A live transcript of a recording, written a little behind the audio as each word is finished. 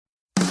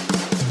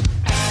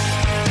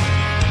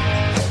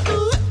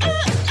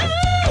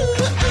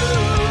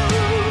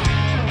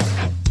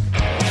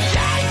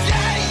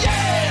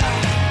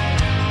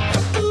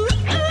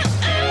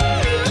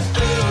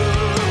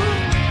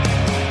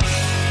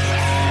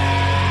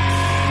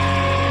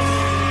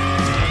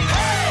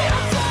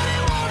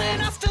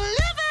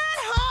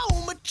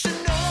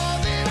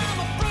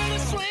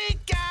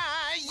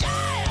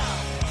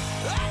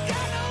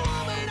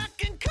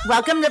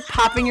Welcome to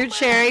Popping Your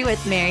Cherry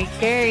with Mary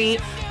Carey.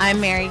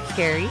 I'm Mary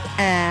Carey,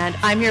 and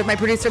I'm here with my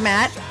producer,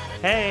 Matt.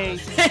 Hey.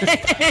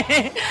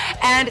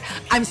 And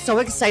I'm so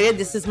excited.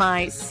 This is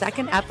my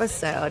second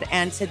episode,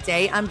 and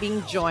today I'm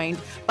being joined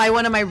by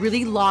one of my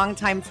really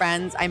longtime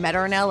friends. I met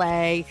her in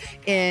LA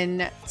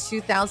in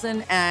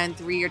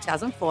 2003 or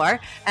 2004,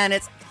 and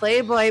it's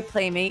Playboy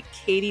Playmate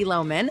Katie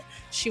Lohmann.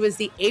 She was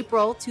the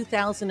April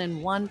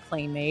 2001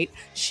 Playmate.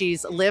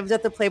 She's lived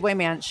at the Playboy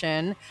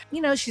Mansion.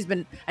 You know, she's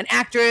been an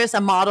actress, a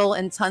model,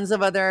 and tons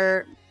of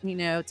other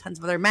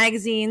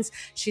magazines.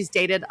 She's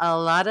dated a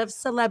lot of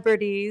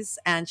celebrities,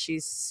 and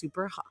she's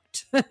super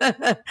hot.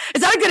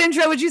 Is that a good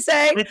intro, would you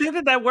say? I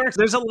think that works.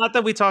 There's a lot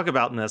that we talk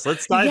about in this.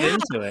 Let's dive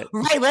into it.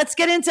 Right. Let's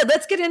get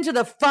into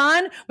the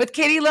fun with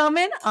Katie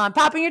Lohmann on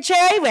Popping Your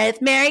Cherry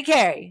with Mary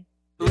Carey.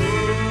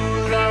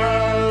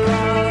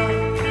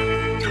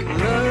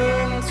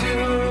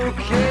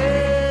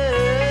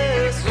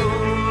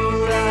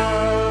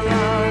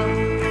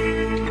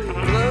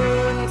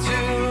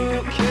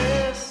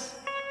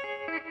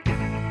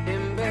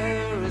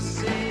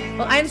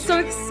 Well, I'm so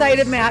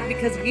excited, Matt,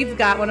 because we've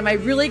got one of my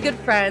really good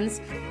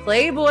friends,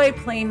 Playboy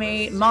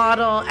Playmate,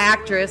 model,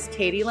 actress,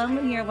 Katie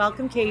Lohmann here.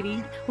 Welcome,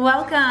 Katie.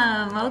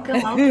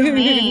 Welcome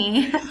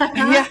me.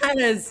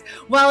 Yes.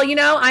 Well, you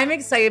know, I'm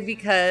excited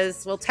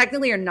because, well,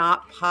 technically you're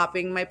not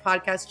popping my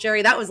podcast,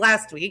 Jerry. That was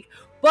last week.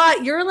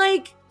 But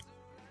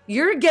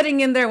you're getting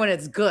in there when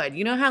it's good.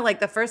 You know how,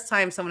 like, the first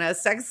time someone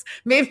has sex,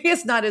 maybe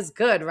it's not as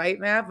good, right,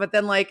 Matt? But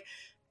then, like,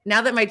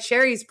 now that my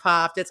cherry's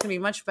popped, it's going to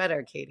be much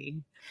better, Katie.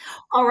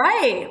 All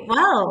right.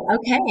 Well,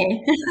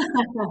 okay.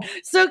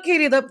 So,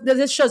 Katie,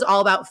 this show's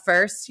all about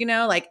first, you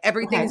know, like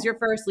everything's your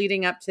first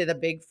leading up to the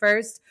big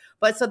first.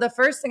 But so the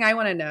first thing I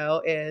want to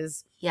know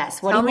is,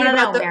 yes, what do you want to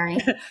know, Mary?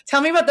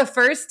 Tell me about the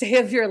first day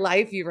of your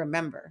life you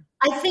remember.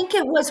 I think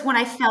it was when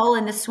I fell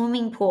in the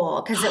swimming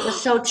pool because it was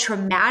so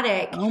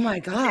traumatic. Oh my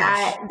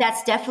gosh.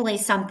 That's definitely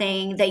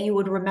something that you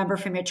would remember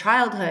from your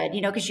childhood,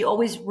 you know, because you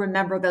always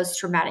remember those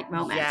traumatic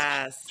moments.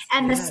 Yes.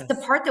 And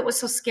the part that was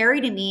so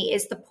scary to me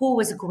is the pool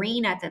was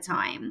green at the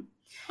time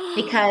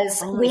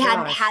because we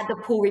hadn't had the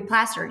pool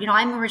replastered. You know,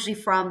 I'm originally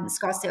from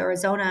Scottsdale,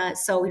 Arizona,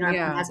 so, you know,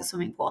 everyone has a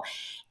swimming pool.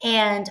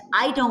 And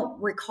I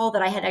don't recall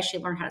that I had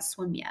actually learned how to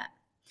swim yet.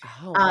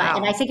 Oh, wow.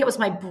 And I think it was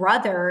my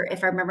brother,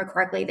 if I remember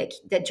correctly,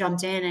 that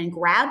jumped in and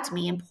grabbed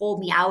me and pulled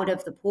me out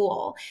of the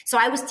pool. So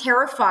I was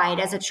terrified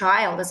as a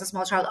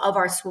small child, of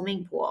our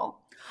swimming pool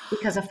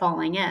because of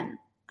falling in.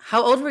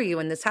 How old were you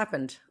when this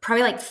happened?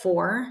 Probably like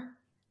 4.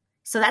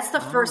 So that's the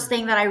first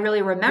thing that I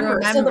really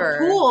remember. So the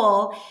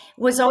pool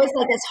was always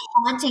like this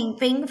haunting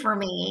thing for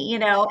me, you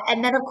know.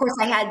 And then, of course,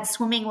 I had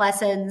swimming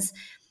lessons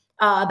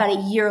about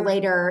a year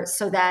later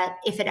so that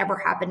if it ever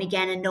happened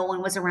again and no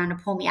one was around to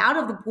pull me out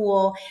of the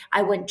pool,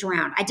 I wouldn't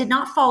drown. I did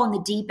not fall in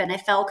the deep end. I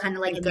fell kind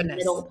of like in the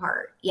middle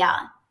part.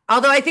 Yeah.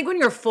 Although I think when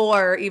you're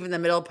 4, even the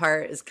middle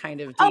part is kind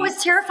of deep. Oh,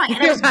 it's terrifying.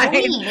 And it was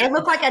green. It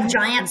looked like a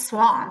giant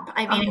swamp.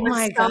 I mean, it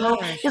was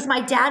because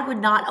my dad would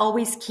not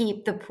always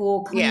keep the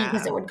pool clean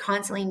because it would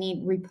constantly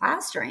need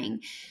replastering.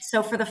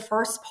 So for the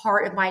first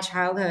part of my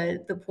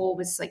childhood, the pool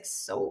was like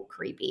so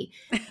creepy.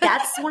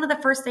 That's one of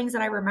the first things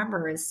that I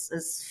remember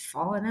is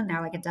falling in there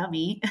like a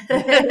dummy.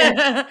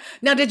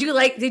 Now, did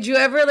you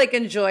ever like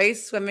enjoy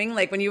swimming?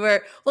 Like when you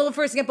were, well,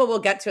 for example, we'll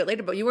get to it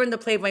later, but you were in the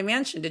Playboy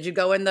Mansion. Did you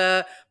go in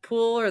the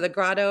pool or the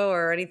grotto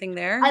or anything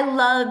there? I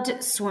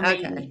loved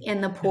swimming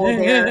in the pool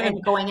there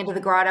and going into the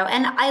grotto.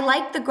 And I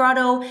liked the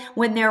grotto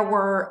when there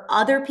were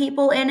other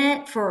people in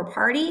it for a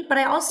party, but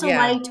I also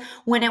liked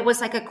when it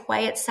was like a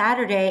quiet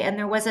Saturday and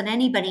there wasn't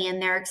anybody in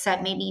there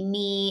except maybe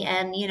me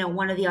and, you know,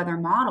 one of the other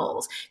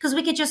models, because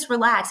we could just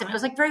relax. I mean, it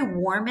was like very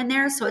warm in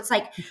there. So it's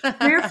like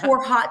 3 or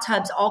 4 hot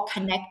tubs all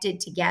connected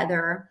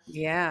together.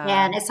 Yeah.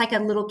 And it's like a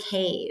little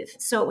cave.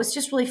 So it was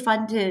just really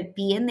fun to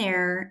be in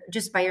there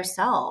just by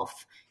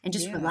yourself and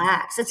just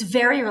relax. It's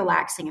very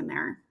relaxing in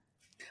there.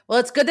 Well,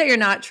 it's good that you're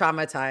not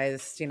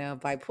traumatized, you know,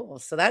 by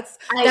pools. So that's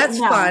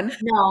fun.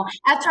 No,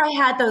 after I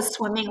had those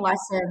swimming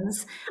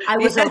lessons, I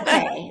was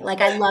okay.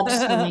 Like I loved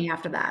swimming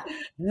after that.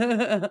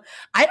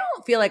 I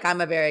don't feel like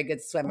I'm a very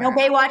good swimmer. No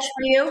Baywatch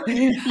for you?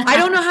 I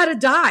don't know how to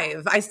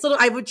dive.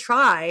 I would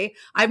try.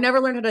 I've never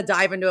learned how to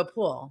dive into a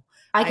pool.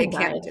 I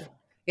can't.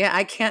 Yeah,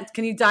 I can't.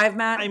 Can you dive,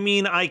 Matt? I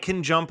mean, I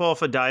can jump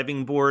off a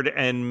diving board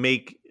and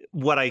make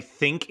what I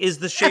think is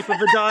the shape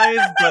of a dive,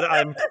 but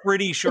I'm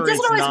pretty sure it's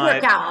not. It doesn't always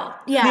work out.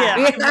 Yeah.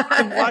 I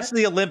can watch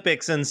the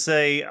Olympics and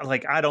say,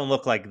 like, I don't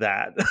look like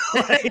that.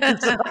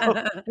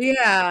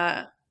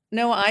 Yeah.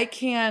 No, I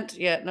can't.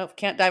 Yeah, no,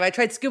 can't dive. I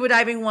tried scuba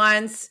diving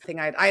once.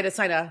 I had to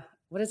sign a,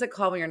 what is it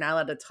called when you're not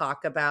allowed to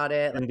talk about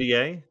it?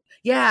 NDA?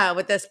 Yeah,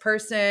 with this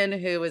person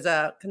who was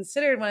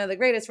considered one of the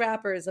greatest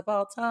rappers of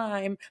all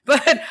time.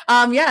 But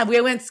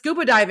we went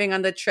scuba diving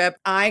on the trip.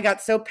 I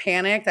got so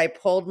panicked. I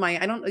pulled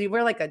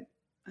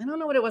I don't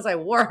know what it was I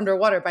wore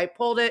underwater, but I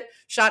pulled it,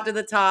 shot to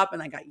the top,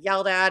 and I got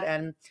yelled at.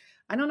 And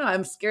I don't know,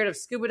 I'm scared of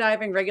scuba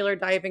diving, regular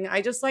diving.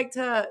 I just like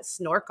to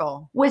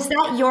snorkel. Was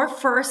that your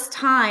first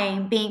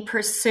time being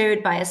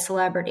pursued by a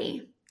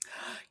celebrity?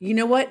 You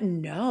know what?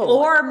 No.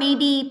 Or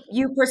maybe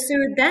you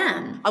pursued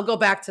them. I'll go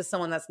back to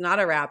someone that's not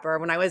a rapper.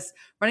 When I was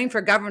running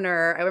for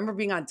governor, I remember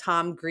being on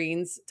Tom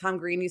Green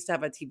used to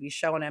have a TV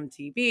show on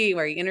MTV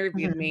where he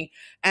interviewed me.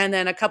 And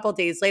then a couple of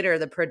days later,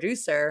 the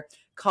producer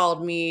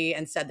called me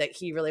and said that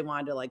he really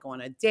wanted to like go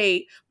on a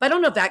date. But I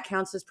don't know if that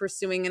counts as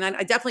pursuing. And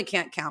I definitely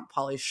can't count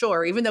Pauly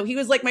Shore, even though he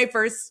was like my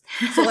first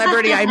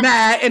celebrity I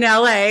met in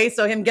LA.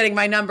 So him getting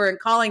my number and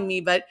calling me.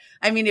 But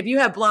I mean, if you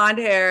have blonde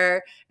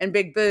hair and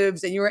big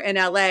boobs and you were in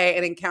LA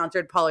and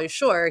encountered Pauly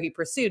Shore, he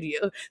pursued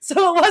you.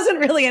 So it wasn't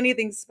really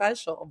anything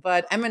special.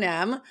 But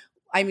Eminem,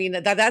 I mean,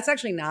 that's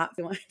actually not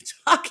what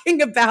I'm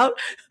talking about,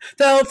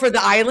 though, for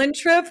the island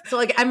trip. So,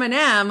 like,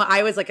 Eminem,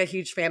 I was, like, a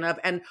huge fan of.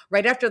 And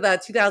right after the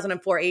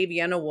 2004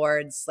 AVN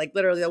Awards, like,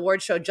 literally, the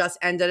award show just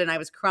ended, and I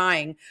was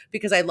crying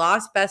because I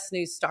lost Best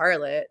New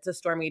Starlet to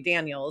Stormy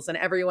Daniels. And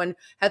everyone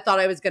had thought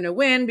I was going to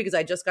win because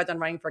I just got done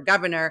running for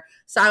governor.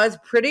 So I was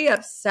pretty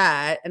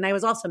upset. And I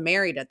was also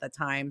married at the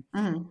time.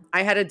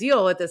 I had a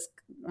deal with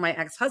my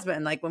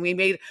ex-husband, like, when we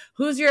made,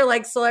 who's your,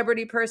 like,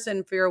 celebrity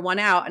person for your one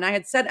out? And I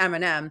had said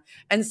Eminem.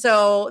 And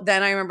so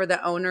then I remember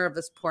the owner of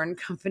this porn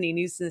company,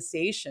 New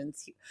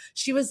Sensations,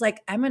 she was like,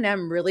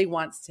 Eminem really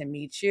wants to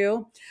meet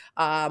you.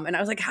 And I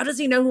was like, how does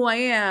he know who I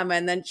am?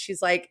 And then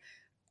she's like,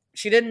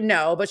 she didn't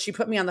know, but she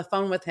put me on the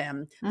phone with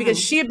him because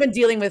she had been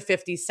dealing with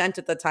 50 Cent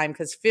at the time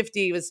because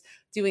 50 was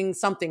doing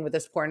something with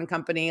this porn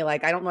company.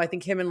 Like, I don't know. I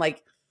think him and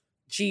like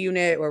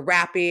G-Unit were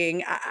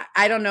rapping.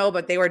 I don't know,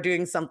 but they were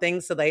doing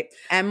something. So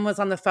M was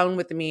on the phone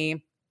with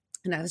me.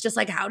 And I was just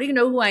like, how do you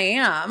know who I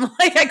am?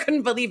 Like, I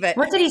couldn't believe it.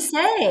 What did he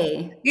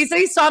say? He said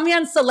he saw me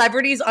on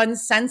Celebrities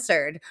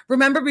Uncensored.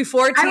 Remember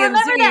before TMZ? I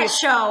remember that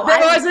show. There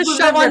was a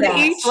show on the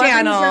E!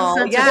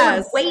 Channel.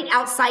 Yes. Wait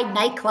outside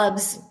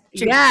nightclubs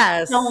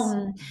to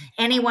film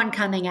anyone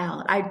coming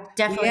out. I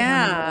definitely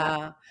remember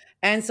that.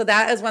 And so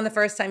that is when the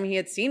first time he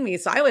had seen me.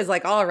 So I was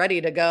like all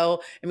ready to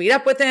go and meet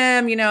up with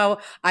him. You know,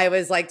 I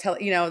was like,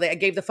 I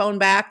gave the phone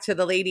back to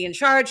the lady in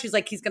charge. She's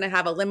like, he's going to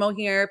have a limo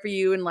here for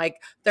you in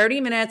like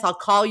 30 minutes. I'll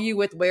call you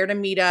with where to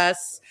meet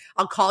us.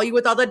 I'll call you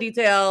with all the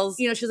details.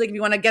 You know, she's like, if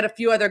you want to get a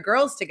few other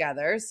girls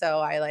together. So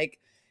I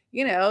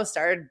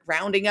started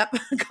rounding up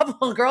a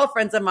couple of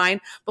girlfriends of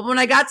mine. But when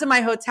I got to my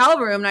hotel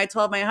room and I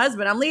told my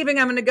husband, I'm leaving,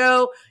 I'm going to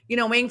go,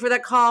 waiting for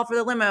that call for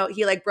the limo,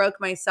 he like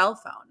broke my cell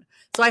phone.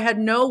 So I had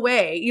no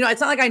way,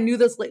 it's not like I knew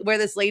where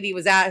this lady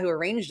was at who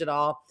arranged it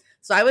all.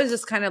 So I was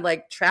just kind of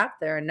like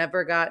trapped there and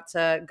never got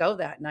to go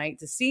that night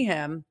to see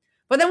him.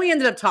 But then we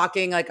ended up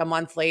talking like a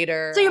month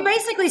later. So you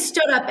basically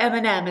stood up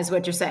Eminem is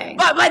what you're saying.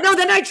 But no,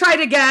 then I tried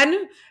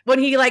again when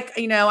he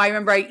I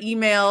remember I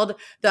emailed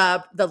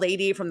the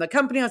lady from the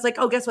company. I was like,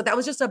 oh, guess what? That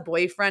was just a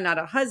boyfriend, not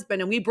a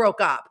husband. And we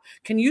broke up.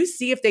 Can you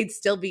see if they'd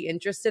still be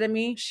interested in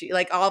me? She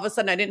all of a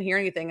sudden I didn't hear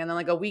anything. And then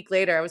like a week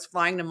later, I was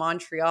flying to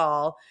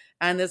Montreal.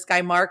 And this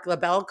guy, Mark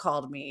LaBelle,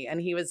 called me.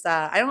 And he was,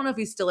 I don't know if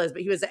he still is,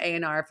 but he was the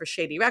A&R for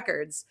Shady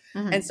Records.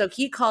 And so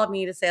he called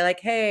me to say like,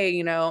 hey,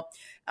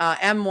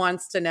 M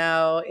wants to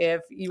know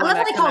if you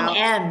want to come out.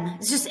 M.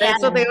 It's just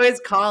That's M. what they always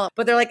call him.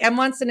 But they're like, M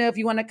wants to know if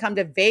you want to come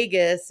to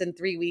Vegas in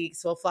 3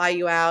 weeks. We'll fly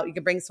you out. You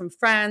can bring some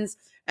friends.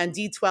 And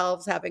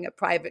D12's having a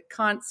private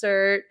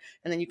concert.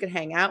 And then you can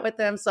hang out with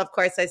them. So, of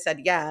course, I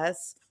said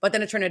yes. But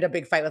then it turned into a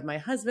big fight with my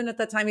husband at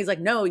the time. He's like,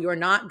 no, you're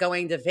not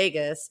going to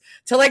Vegas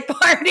to like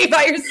party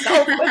by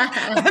yourself with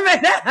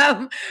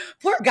Eminem.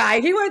 Poor guy.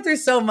 He went through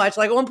so much.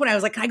 Like at one point I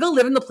was like, can I go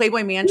live in the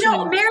Playboy Mansion?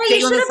 No, Mary, you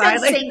should have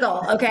been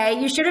single,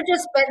 okay? You should have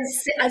just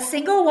been a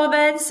single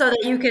woman so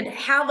that you could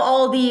have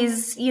all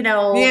these,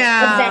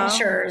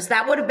 adventures.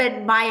 That would have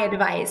been my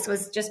advice,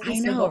 was just be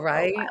single,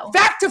 right?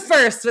 Back to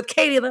First with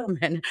Katie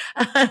Lohmann.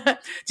 Do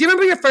you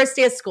remember your first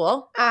day of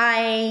school?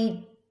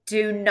 I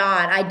do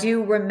not. I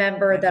do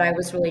remember that I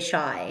was really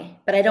shy,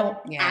 but I don't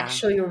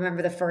actually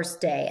remember the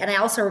first day. And I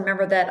also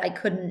remember that I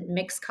couldn't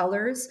mix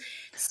colors.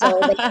 So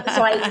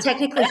I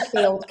technically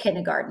failed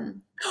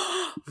kindergarten.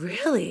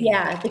 Really?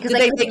 Yeah, because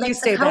I couldn't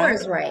mix the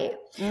colors right.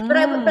 But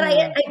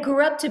I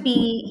grew up to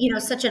be,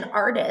 such an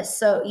artist.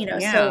 So,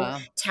 so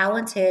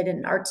talented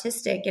and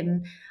artistic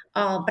and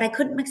but I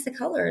couldn't mix the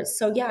colors.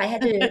 So yeah, I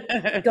had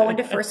to go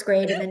into first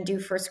grade and then do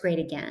first grade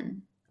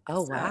again.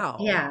 Oh, wow.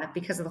 Yeah,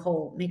 because of the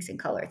whole mixing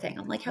color thing.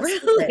 I'm like, how really?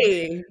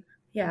 Stupid.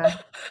 Yeah.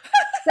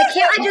 Like,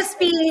 can't I just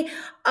be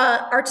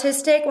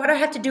artistic? Why do I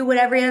have to do what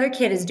every other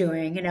kid is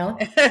doing, I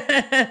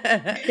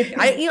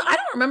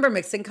don't remember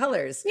mixing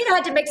colors. I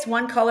had to mix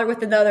one color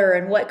with another,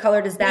 and what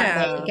color does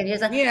that make? And he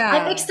was like,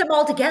 I mixed them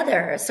all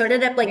together. So it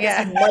ended up like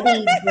this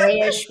muddy,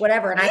 grayish,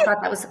 whatever. And I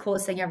thought that was the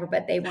coolest thing ever,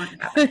 but they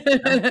weren't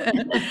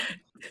happening.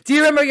 Do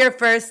you remember your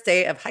first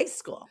day of high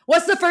school?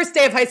 What's the first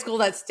day of high school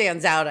that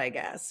stands out, I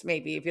guess,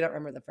 maybe, if you don't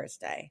remember the first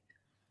day?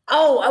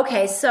 Oh,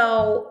 okay.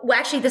 So,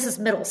 actually, this is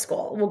middle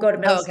school. We'll go to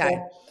middle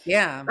school.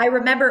 Yeah. I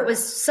remember it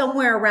was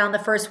somewhere around the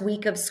first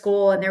week of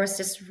school, and there was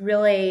this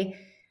really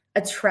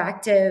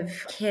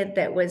attractive kid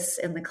that was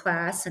in the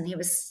class, and he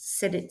was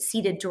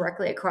seated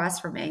directly across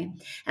from me.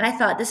 And I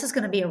thought, this is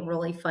going to be a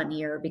really fun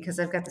year because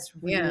I've got this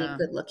really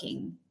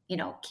good-looking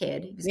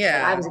kid. He was a kid.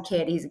 I was a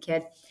kid. He's a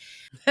kid.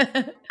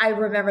 I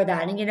remember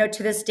that. And,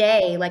 to this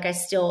day, like, I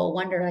still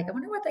wonder, like, I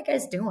wonder what that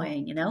guy's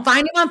doing,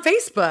 Find him on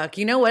Facebook.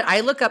 You know what? I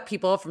look up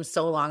people from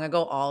so long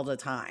ago all the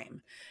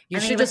time. You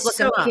should just look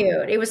him up.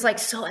 Cute. It was like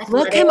so athletic.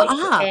 Look him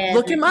up.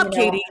 Look him up,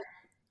 Katie.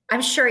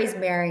 I'm sure he's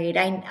married.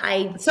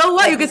 So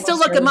what? You can still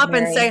look him up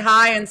and say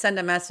hi and send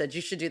a message.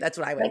 You should do. That's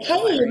what I would. Like,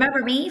 hey, you remember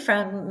me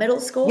from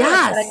middle school?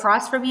 Yes.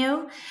 Across from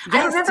you.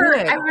 Yes,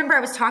 I remember I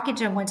was talking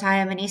to him one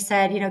time, and he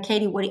said,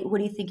 Katie, what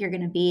do you think you're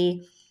going to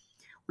be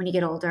when you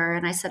get older?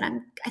 And I said,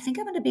 I think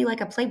I'm going to be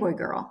like a Playboy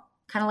girl.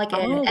 Kind of like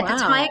at the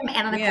time,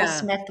 Anna Nicole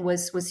Smith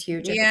was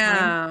huge at the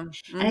time.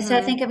 And I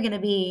said, I think I'm going to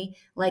be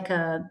like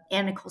a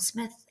Anna Nicole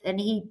Smith.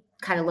 And he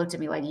kind of looked at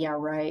me like, yeah,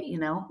 right.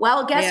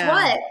 Well, guess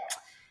what?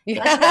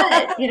 Guess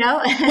what?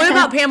 What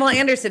about Pamela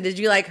Anderson? Did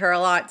you like her a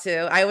lot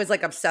too? I was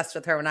like obsessed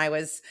with her when I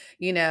was,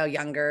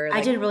 younger.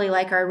 I did really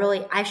like her.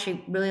 I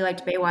actually really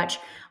liked Baywatch.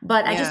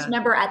 But I just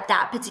remember at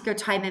that particular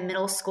time in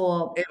middle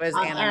school, it was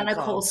Anna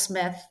Nicole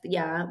Smith,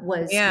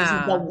 was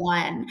the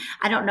one.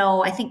 I don't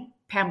know. I think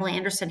Pamela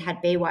Anderson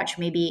had Baywatch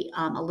maybe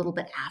a little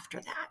bit after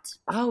that.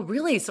 Oh,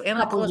 really? So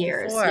Anna Nicole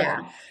years,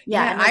 before.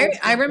 Yeah.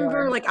 I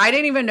remember, like, I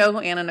didn't even know who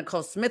Anna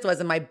Nicole Smith was.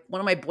 And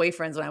one of my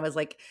boyfriends, when I was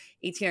like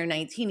 18 or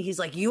 19, he's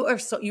like, you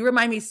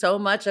remind me so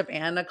much of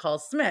Anna Nicole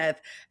Smith.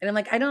 And I'm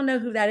like, I don't know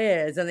who that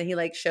is. And then he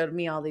like showed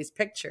me all these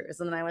pictures.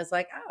 And then I was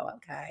like, oh,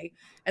 okay.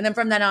 And then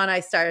from then on, I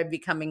started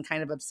becoming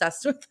kind of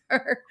obsessed with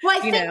her. Well, I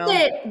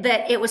think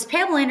that it was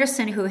Pamela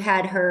Anderson who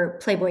had her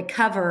Playboy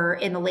cover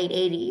in the late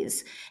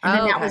 80s. And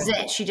then that was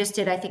it. She just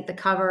did, I think, the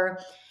cover.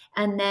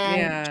 And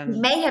then she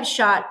may have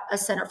shot a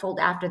centerfold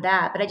after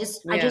that. But I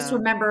just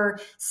remember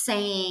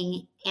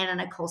saying Anna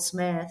Nicole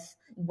Smith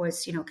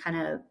was, kind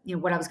of,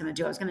 what I was going to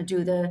do. I was going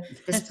to do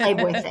this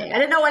Playboy thing. I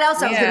didn't know what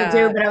else I was going to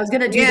do, but I was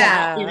going to do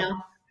that,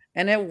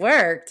 And it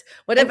worked.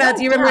 What about,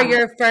 do you remember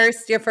your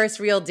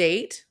first real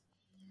date?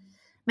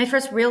 My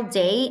first real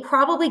date,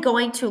 probably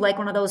going to like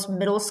one of those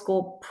middle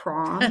school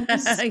proms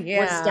was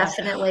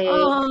definitely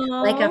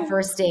like a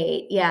first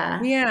date. Yeah.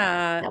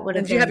 Yeah. That would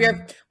have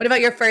been. What about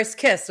your first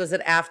kiss? Was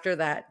it after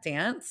that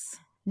dance?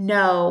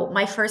 No,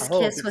 my first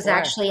kiss was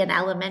actually in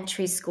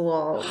elementary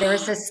school. There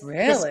was this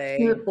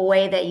cute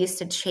boy that used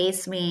to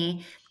chase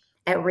me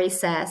at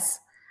recess.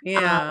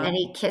 Yeah. And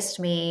he kissed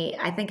me.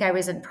 I think I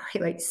was in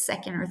probably like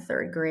second or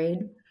third grade.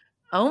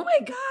 Oh my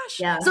gosh.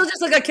 Yeah. So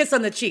just like a kiss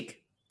on the cheek.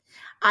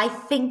 I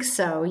think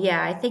so.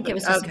 Yeah, I think it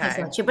was just a kiss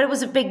on the cheek, but it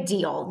was a big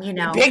deal,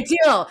 Big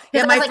deal.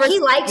 Yeah, he likes me,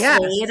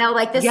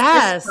 like this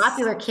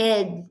popular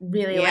kid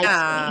really likes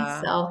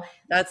me. So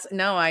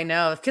I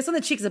know. Kiss on the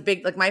cheek is a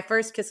big, like my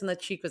first kiss on the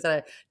cheek was at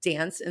a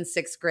dance in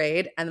 6th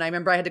grade. And then I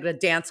remember I had to go to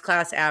dance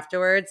class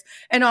afterwards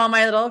and all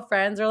my little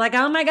friends were like,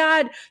 oh my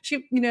God,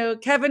 she,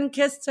 Kevin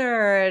kissed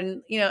her.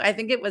 And, I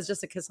think it was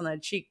just a kiss on the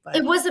cheek, but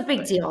it was a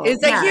big deal.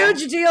 It's a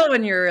huge deal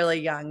when you're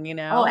really young,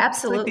 Oh,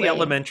 absolutely. It's like the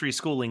elementary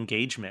school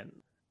engagement.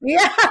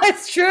 Yeah,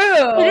 it's true.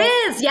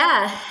 It is.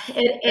 Yeah,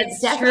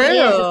 it definitely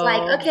is. It's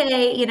like,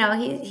 okay,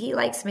 he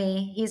likes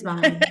me. He's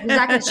mine. He's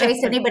not going to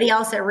chase anybody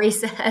else at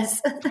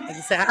recess.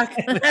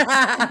 Exactly.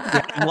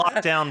 I'm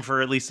locked down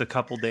for at least a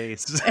couple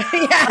days.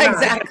 Yeah,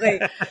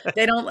 exactly.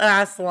 They don't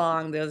last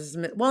long.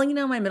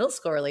 My middle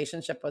school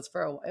relationship was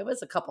it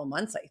was a couple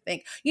months, I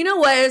think. You know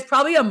what? It was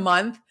probably a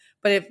month.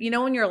 But if,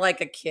 when you're like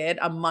a kid,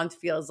 a month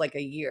feels like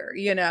a year,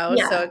 Yeah,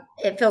 so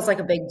it feels like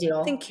a big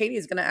deal. I think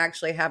Katie's going to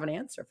actually have an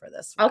answer for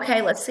this one.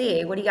 Okay, let's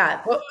see. What do you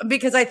got? Well,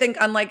 because I think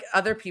unlike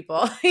other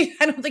people, I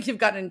don't think you've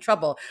gotten in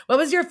trouble. What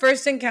was your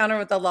first encounter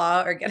with the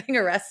law or getting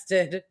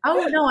arrested?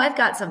 Oh, no, I've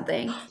got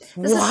something.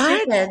 This what?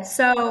 Is stupid.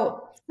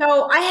 So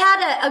I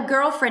had a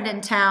girlfriend in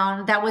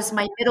town that was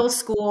my middle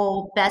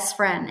school best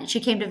friend.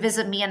 She came to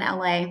visit me in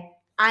LA.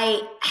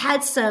 I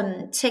had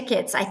some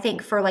tickets, I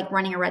think, for like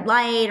running a red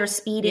light or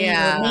speeding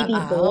or maybe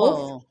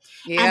both.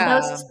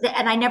 Yeah.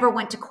 And I never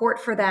went to court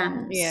for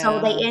them. Yeah.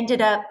 So they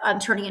ended up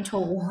turning into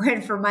a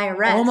warrant for my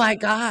arrest. Oh my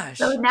gosh.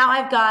 So now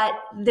I've got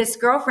this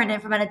girlfriend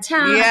in from out of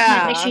town.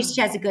 Yeah.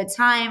 She has a good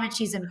time and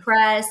she's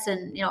impressed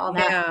and all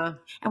that. Yeah.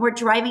 And we're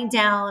driving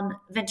down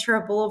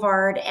Ventura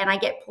Boulevard and I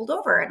get pulled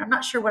over. And I'm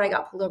not sure what I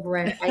got pulled over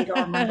at. I don't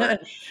remember.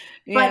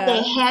 But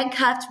they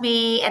handcuffed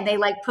me and they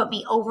put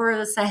me over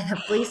the side of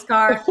the police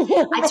car.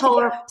 I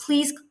told her,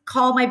 please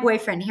call my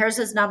boyfriend. Here's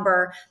his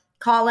number.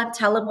 Call him,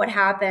 tell him what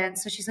happened.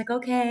 So she's like,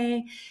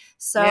 okay.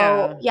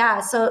 So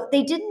so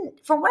they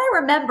didn't, from what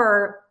I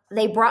remember,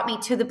 they brought me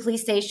to the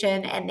police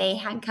station and they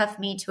handcuffed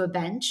me to a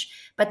bench,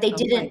 but they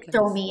didn't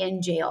throw me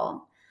in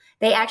jail.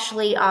 They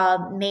actually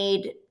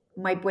made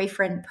my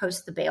boyfriend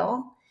post the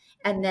bail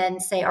and then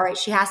say, all right,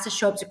 she has to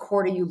show up to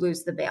court or you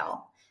lose the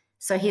bail.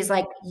 So he's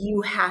like,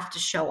 you have to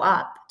show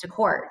up to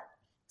court.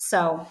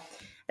 So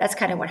that's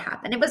kind of what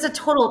happened. It was a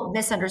total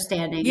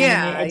misunderstanding.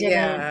 Yeah, I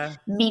didn't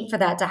mean for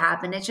that to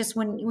happen. It's just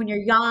when you're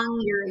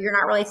young, you're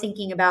not really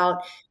thinking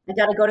about, I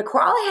got to go to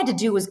court. All I had to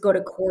do was go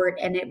to court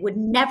and it would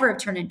never have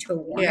turned into a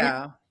warrant.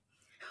 Yeah.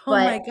 Oh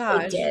my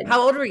gosh.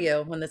 How old were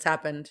you when this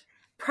happened?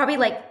 Probably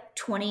like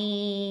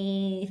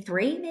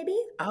 23 maybe.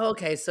 Oh,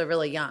 okay. So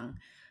really young.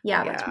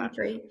 Yeah, about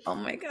 23. Oh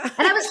my God.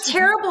 And I was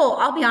terrible.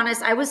 I'll be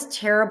honest. I was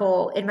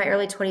terrible in my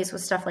early 20s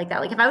with stuff like that.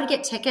 Like if I would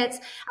get tickets,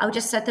 I would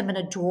just set them in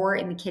a drawer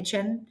in the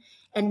kitchen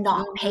and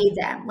not pay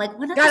them. Like,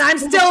 God, I'm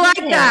still like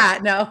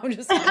that. No, I'm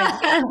just kidding.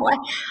 I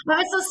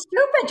was so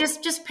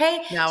stupid. Just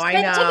pay. No,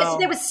 I know. Tickets.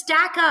 They would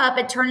stack up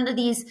and turn into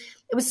these.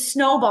 It was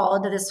snowball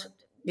into this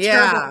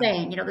terrible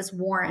thing. This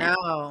warrant.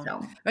 No,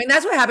 so. I mean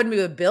that's what happened to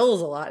me with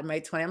bills a lot in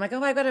my 20s. I'm like,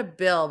 oh, I got a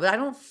bill, but I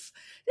don't.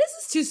 This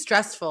is too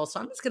stressful, so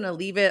I'm just gonna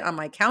leave it on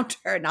my counter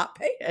and not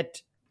pay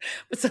it.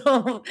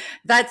 So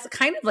that's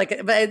kind of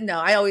like, but no,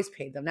 I always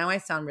paid them. Now I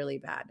sound really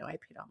bad. No, I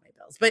paid all my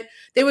bills, but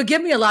they would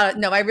give me a lot of,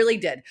 no, I really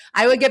did.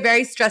 I would get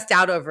very stressed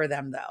out over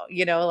them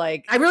though.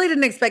 Like I really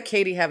didn't expect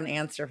Katie to have an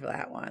answer for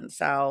that one.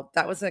 So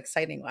that was an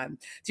exciting one.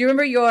 Do you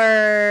remember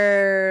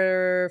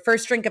your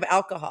first drink of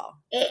alcohol?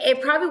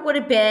 It probably would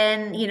have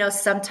been,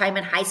 sometime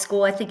in high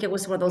school. I think it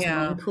was one of those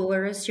wine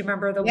coolers. Do you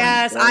remember the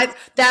wine coolers?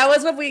 That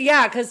was what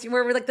because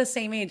we're like the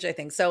same age, I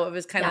think. So it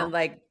was kind of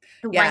like,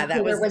 the wine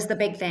cooler was the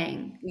big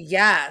thing.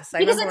 Yes.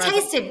 Because it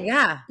tasted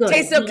good.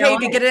 Tasted okay. You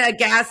could get it at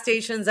gas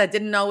stations that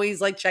didn't always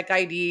like check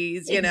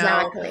IDs,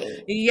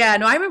 Exactly. Yeah.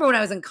 No, I remember when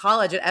I was in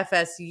college at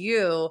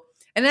FSU,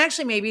 and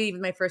actually maybe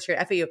even my first year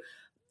at FAU,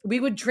 we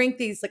would drink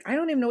these, like, I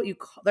don't even know what you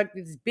call, like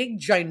this big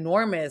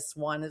ginormous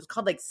one. It's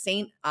called like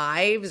St.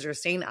 Ives or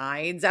St.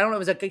 Ides. I don't know. It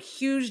was like a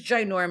huge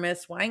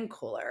ginormous wine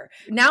cooler.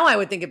 Now I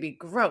would think it'd be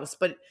gross,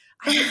 but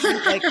I feel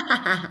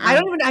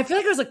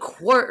like it was a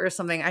quart or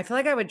something. I feel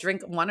like I would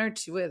drink one or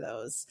two of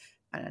those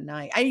on a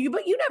night. But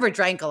you never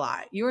drank a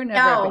lot. You were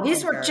never. No,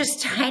 these were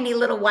just tiny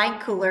little wine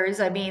coolers.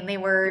 I mean, they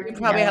were. You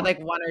probably had like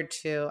one or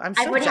two. I'm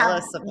so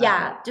jealous of that.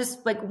 Yeah,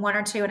 just like one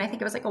or two, and I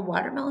think it was like a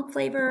watermelon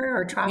flavor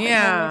or tropical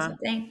or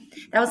something.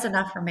 That was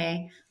enough for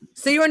me.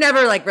 So you were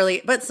never like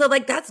really, but so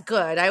like that's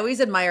good. I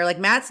always admire like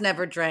Matt's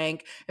never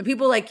drank, and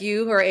people like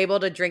you who are able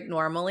to drink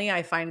normally,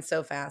 I find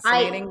so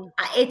fascinating.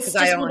 It's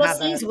just one of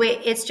those things.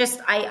 It's just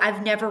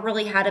I've never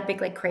really had a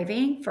big like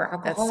craving for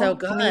alcohol. That's so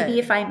good. Maybe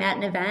if I'm at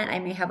an event, I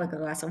may have like a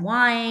glass of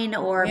wine,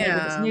 or maybe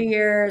it's New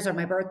Year's or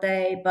my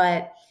birthday,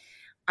 but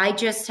I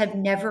just have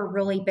never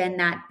really been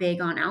that big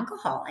on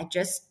alcohol.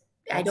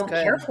 I don't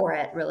care for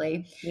it,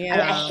 really.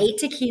 Yeah. I hate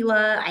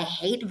tequila. I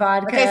hate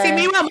vodka. Okay, see,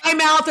 meanwhile, my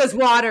mouth is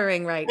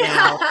watering right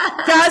now.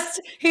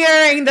 Just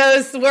hearing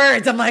those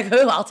words, I'm like,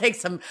 oh, I'll take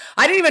some.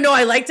 I didn't even know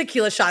I liked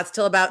tequila shots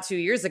till about 2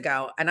 years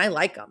ago, and I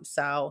like them.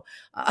 So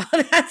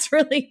that's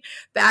really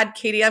bad,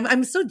 Katie.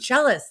 I'm so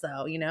jealous,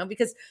 though,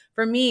 because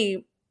for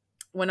me,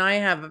 when I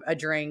have a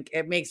drink,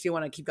 it makes you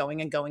want to keep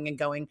going and going and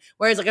going.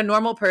 Whereas like a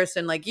normal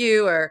person like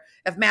you, or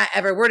if Matt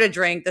ever were to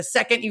drink, the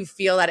second you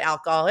feel that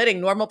alcohol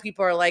hitting, normal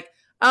people are like,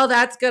 oh,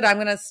 that's good. I'm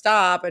going to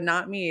stop, and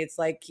not me. It's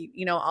like,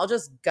 I'll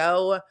just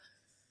go.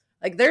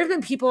 Like there have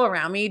been people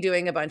around me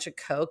doing a bunch of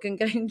Coke and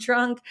getting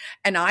drunk,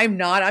 and I'm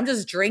not. I'm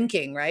just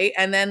drinking, right?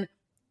 And then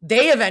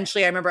they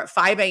eventually, I remember at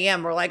 5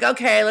 a.m., we're like,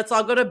 okay, let's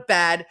all go to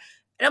bed.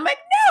 And I'm like,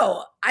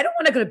 no, I don't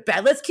want to go to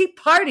bed. Let's keep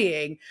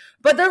partying.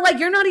 But they're like,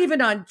 you're not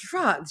even on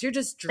drugs. You're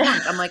just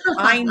drunk. I'm like,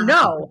 I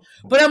know.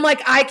 But I'm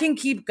like, I can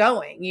keep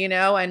going,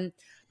 and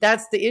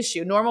that's the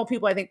issue. Normal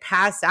people, I think,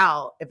 pass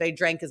out if they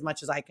drank as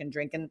much as I can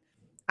drink. And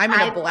I'm in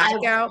a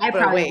blackout. I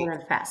probably would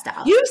have passed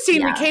out. You've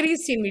seen me.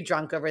 Katie's seen me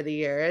drunk over the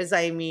years.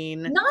 I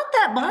mean, not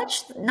that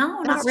much.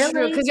 No, not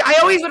really. Because I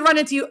always would run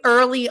into you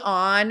early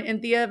on in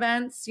the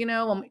events,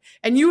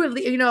 and you would,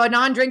 a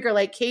non-drinker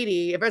like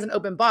Katie, if there's an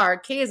open bar,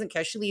 Katie doesn't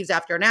care. She leaves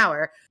after an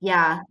hour.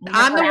 Yeah.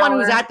 I'm the one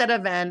who's at that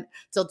event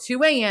till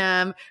 2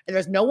 a.m. and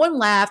there's no one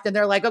left. And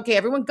they're like, okay,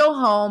 everyone go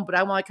home. But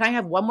I'm like, can I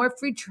have one more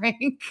free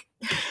drink?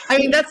 I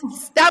mean, that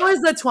was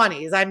the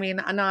 20s. I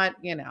mean, I'm not,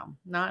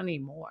 not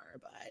anymore,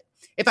 but.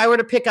 If I were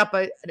to pick up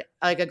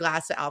a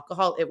glass of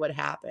alcohol, it would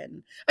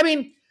happen. I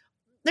mean,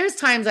 there's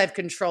times I've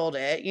controlled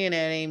it, you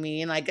know what I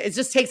mean? Like it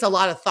just takes a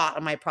lot of thought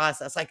on my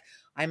process. Like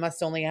I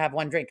must only have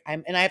one drink.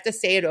 And I have to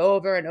say it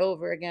over and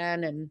over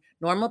again. And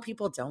normal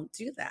people don't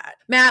do that.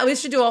 Matt, we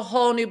should do a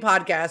whole new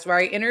podcast where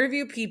I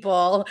interview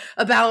people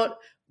about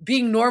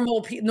being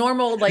normal,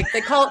 like they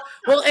call it,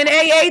 well, in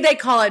AA, they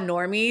call it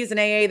normies. In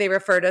AA, they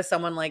refer to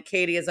someone like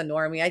Katie as a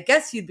normie. I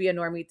guess you'd be a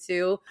normie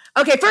too.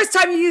 Okay, first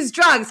time you use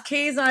drugs.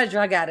 Katie's not a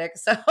drug addict.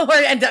 So,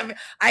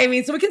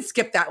 so we can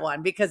skip that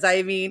one because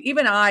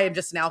even I am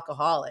just an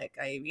alcoholic.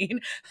 I'm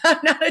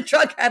not a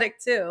drug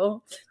addict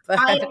too. But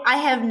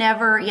I've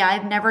never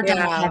done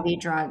heavy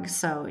drugs.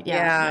 So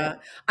yeah.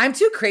 I'm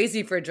too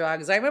crazy for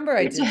drugs. I remember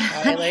I did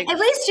try, at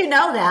least you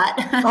know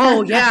that.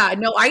 Oh yeah.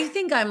 No, I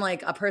think I'm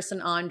like a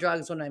person on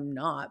drugs when I'm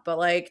not, but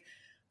like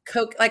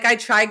Coke, like I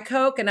tried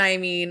Coke and I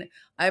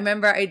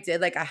remember I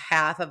did like a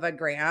half of a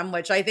gram,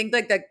 which I think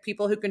like the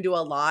people who can do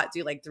a lot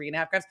do like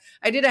 3.5 grams.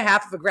 I did a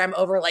half of a gram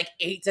over like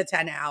 8 to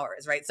 10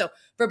 hours. Right. So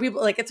for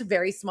people, like it's a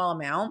very small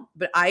amount,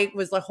 but I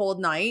was the whole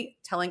night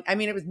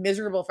it was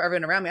miserable for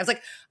everyone around me. I was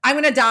like, I'm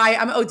going to die.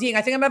 I'm ODing.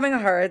 I think I'm having a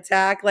heart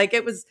attack. Like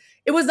it was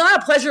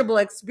not a pleasurable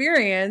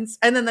experience.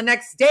 And then the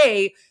next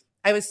day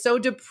I was so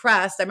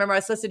depressed. I remember I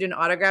was supposed to do an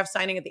autograph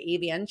signing at the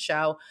AVN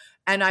show.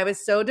 And I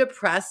was so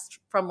depressed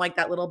from like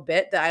that little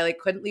bit that I like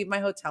couldn't leave my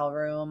hotel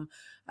room.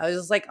 I was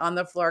just like on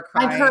the floor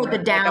crying. I've heard the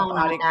down on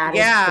that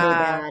is pretty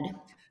bad.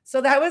 So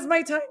that was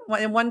my time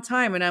one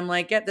time. And I'm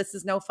like, yeah, this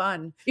is no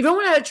fun. Even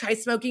when I would try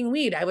smoking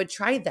weed, I would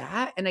try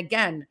that. And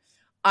again,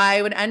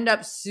 I would end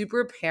up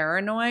super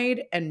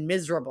paranoid and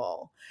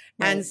miserable.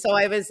 Right. And so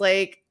I was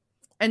like,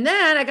 and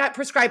then I got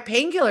prescribed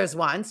painkillers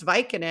once,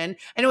 Vicodin.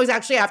 And it was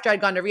actually after I'd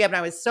gone to rehab and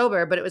I was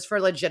sober, but it was for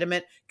a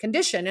legitimate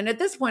condition. And at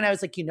this point I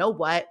was like, you know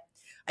what?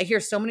 I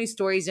hear so many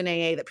stories in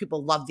AA that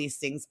people love these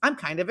things. I'm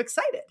kind of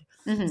excited.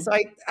 Mm-hmm. So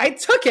I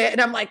took it and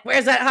I'm like,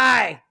 where's that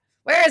high?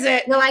 Where is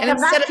it? You're like, I'm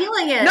not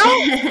feeling it.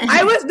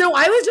 I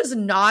was just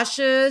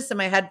nauseous and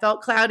my head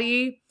felt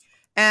cloudy.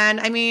 And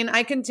I mean,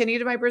 I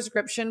continued my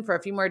prescription for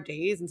a few more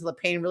days until the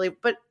pain really,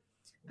 but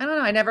I don't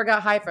know. I never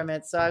got high from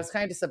it. So I was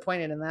kind of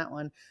disappointed in that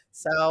one.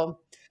 So,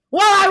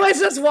 well, I was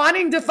just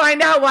wanting to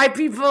find out why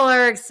people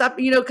are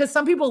because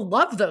some people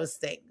love those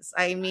things.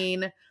 I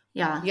mean,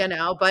 yeah,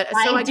 but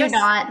so I do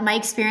not. My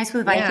experience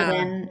with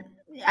Vicodin,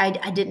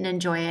 I didn't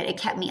enjoy it. It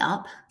kept me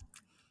up.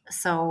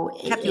 So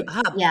it kept you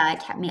up. Yeah, it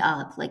kept me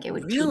up. Like it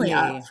would keep me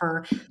up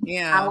for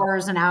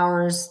hours and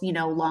hours,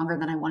 longer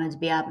than I wanted to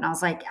be up. And I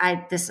was like,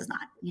 this is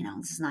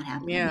not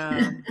happening.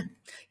 Yeah.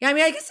 Yeah. I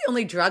mean, I guess the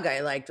only drug I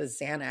liked was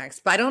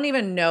Xanax, but I don't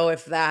even know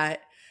if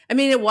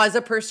it was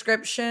a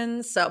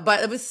prescription. So,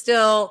 but it was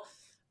still,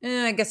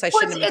 I guess I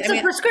shouldn't. It's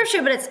a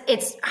prescription, but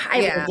it's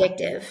highly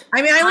addictive.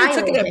 I mean, I only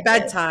took it at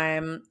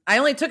bedtime. I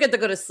only took it to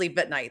go to sleep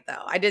at night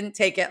though. I didn't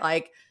take it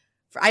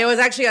I was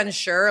actually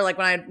unsure. Like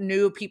when I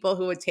knew people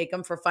who would take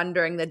them for fun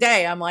during the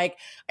day, I'm like,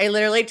 I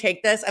literally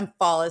take this and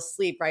fall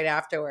asleep right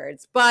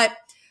afterwards. But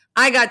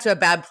I got to a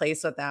bad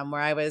place with them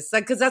where I was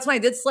like, because that's when I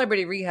did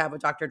celebrity rehab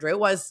with Dr. Drew,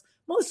 was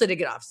mostly to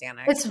get off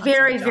Xanax. It's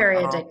very, very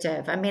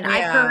addictive. I mean,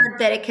 I've heard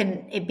that it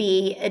can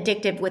be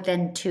addictive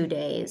within 2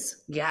 days.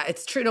 Yeah,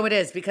 it's true. No, it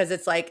is, because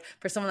it's like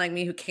for someone like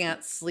me who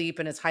can't sleep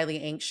and is highly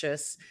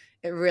anxious,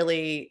 it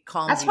really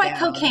calms That's me why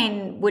down.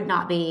 Cocaine would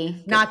not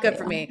be good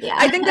for me. Yeah.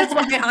 I think that's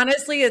why,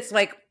 honestly, it's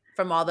like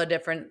from all the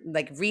different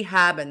like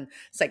rehab and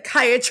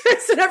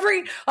psychiatrists and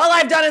all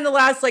I've done in the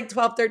last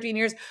 12, 13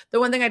 years, the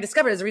one thing I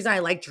discovered is the reason I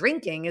like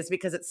drinking is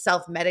because it's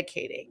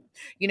self-medicating.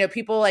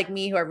 People like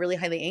me who are really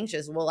highly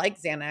anxious will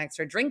like Xanax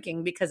or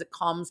drinking because it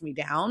calms me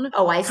down.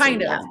 Oh, I see.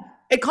 Kind of.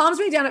 It calms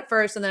me down at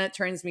first and then it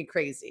turns me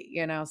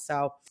crazy,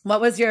 So what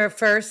was your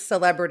first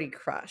celebrity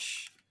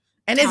crush?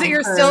 And is it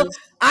your still?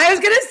 I was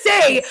going to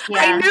say,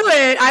 I knew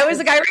it. I was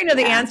like, I already know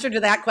the answer to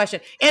that question.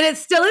 And it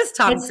still is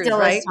Tom Cruise,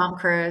 right? Is Tom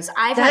Cruise.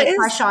 I've had a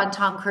crush on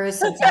Tom Cruise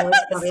since I was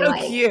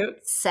probably cute.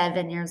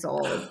 7 years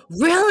old.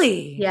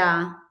 Really?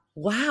 Yeah.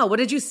 Wow. What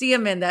did you see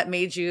him in that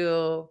made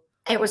you?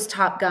 It was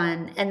Top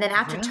Gun. And then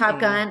after Top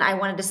Gun, I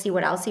wanted to see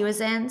what else he was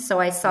in. So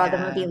I saw the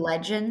movie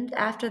Legend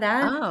after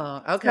that.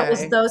 Oh, okay. So it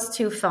was those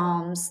two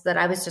films that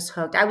I was just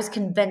hooked. I was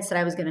convinced that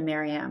I was going to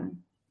marry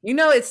him.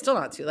 It's still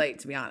not too late,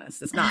 to be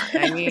honest. It's not.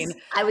 I mean,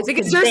 because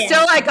convinced. You're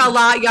still a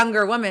lot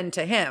younger woman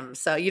to him.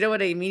 So you know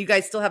what I mean? You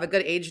guys still have a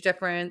good age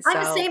difference.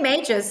 I'm the same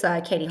age as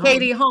Katie Holmes.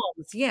 Katie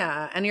Holmes,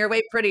 yeah. And you're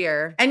way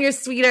prettier. And you're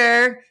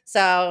sweeter.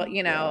 So,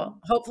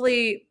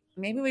 hopefully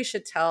maybe we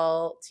should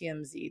tell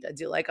TMZ to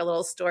do a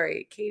little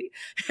story. Katie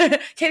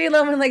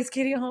Lohmann likes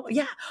Katie Holmes.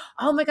 Yeah.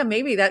 Oh my God.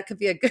 Maybe that could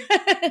be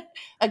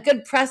a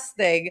good press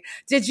thing.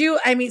 So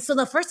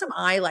the first time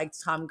I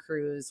liked Tom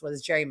Cruise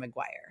was Jerry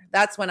Maguire.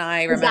 That's when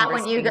I remember. Is that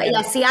when you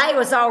got, see, I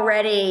was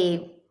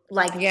already full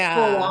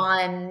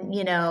on,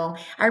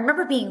 I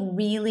remember being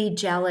really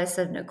jealous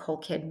of Nicole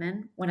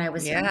Kidman when I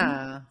was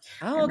young.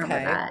 Oh, okay.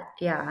 That.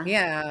 Yeah.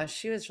 Yeah.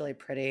 She was really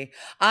pretty.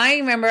 I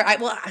remember,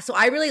 so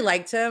I really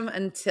liked him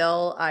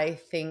until I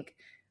think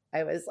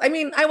he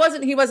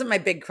wasn't my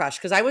big crush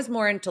because I was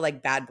more into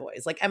Bad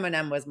Boys.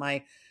 Eminem was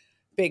my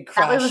big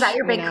crush. Was that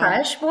your big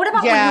crush? But what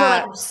about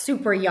when you were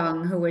super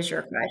young? Who was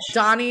your crush?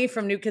 Donnie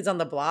from New Kids on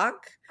the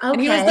Block. Okay.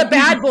 And he was the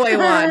bad boy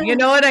one. You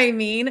know what I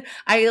mean?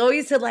 I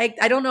always had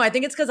I don't know. I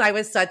think it's because I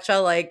was such a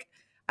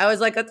I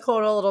was a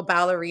total little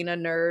ballerina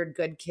nerd,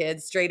 good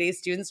kid, straight A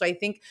student. So I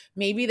think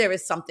maybe there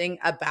was something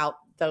about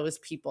those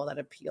people that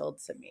appealed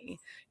to me.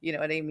 You know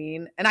what I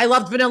mean? And I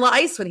loved Vanilla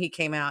Ice when he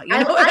came out. You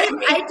know what I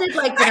mean? I did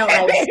like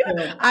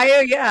Vanilla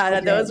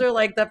Ice. Those are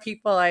the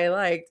people I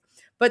liked.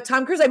 But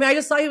Tom Cruise, I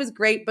just thought he was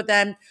great. But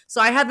then,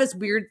 so I had this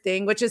weird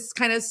thing, which is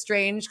kind of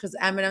strange because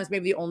Eminem's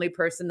maybe the only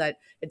person that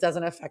it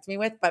doesn't affect me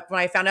with. But when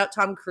I found out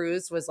Tom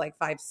Cruise was 5'7"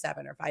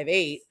 or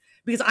 5'8",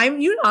 because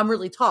I'm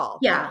really tall.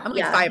 Yeah. I'm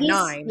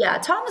 5'9". Yeah.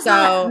 Tom is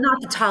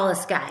not the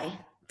tallest guy.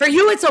 For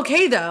you, it's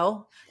okay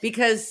though,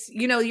 because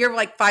you're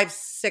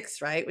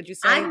 5'6", right? Would you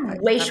say? I'm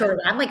way shorter.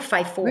 I'm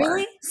 5'4".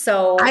 Really?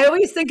 So I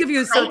always think of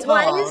you as so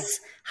tall.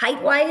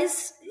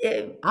 Height-wise,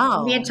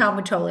 me and Tom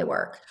would totally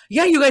work.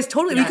 Yeah, you guys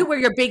totally. You could wear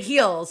your big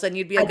heels, and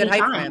you'd be a good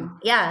height for him.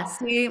 Yeah.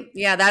 See,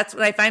 that's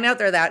when I find out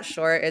they're that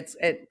short.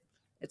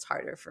 It's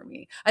harder for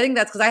me. I think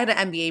that's because I had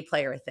an NBA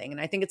player thing,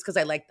 and I think it's because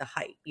I like the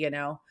height.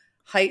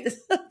 Height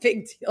is a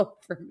big deal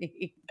for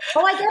me.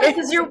 Oh, I get it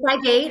because you're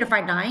 5'8" or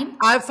 5'9".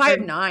 I'm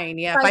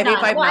 5'9". Yeah, 5'8",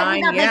 5'9". Well,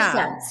 that makes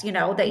sense.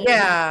 That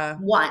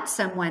you want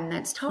someone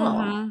that's tall.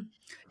 Mm-hmm.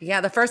 Yeah,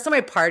 the first time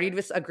I partied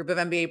with a group of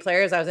NBA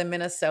players, I was in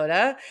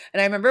Minnesota,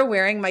 and I remember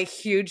wearing my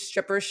huge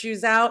stripper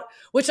shoes out,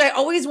 which I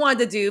always wanted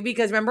to do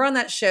because remember on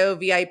that show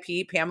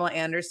VIP, Pamela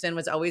Anderson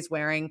was always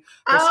wearing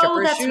her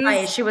stripper that's shoes.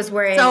 right. She was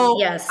wearing,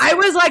 yes. I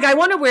was like, I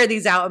want to wear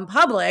these out in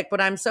public, but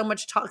I'm so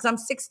much tall because I'm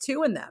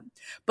 6'2" in them.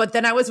 But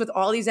then I was with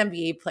all these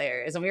NBA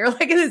players, and we were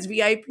like in this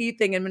VIP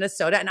thing in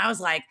Minnesota, and I was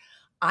like,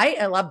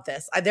 I love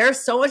this. They're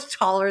so much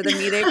taller than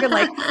me. They were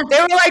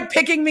like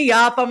picking me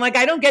up. I'm like,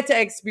 I don't get to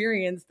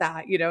experience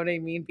that. You know what I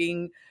mean?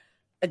 Being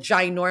a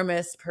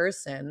ginormous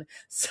person.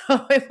 So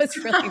it was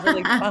really,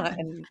 really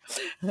fun.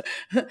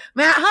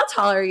 Matt, how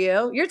tall are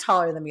you? You're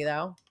taller than me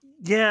though.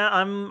 Yeah,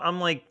 I'm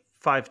like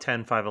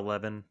 5'10",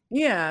 5'11".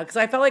 Yeah, because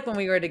I felt like when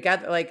we were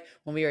together,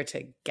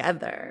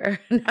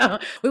 no,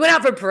 we went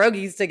out for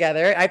pierogies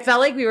together. I felt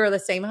like we were the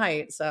same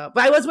height. So,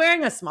 but I was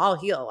wearing a small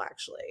heel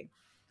actually.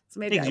 So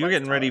maybe you were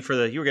getting ready for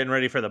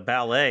the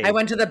ballet. I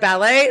went to the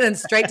ballet, then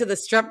straight to the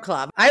strip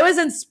club. I was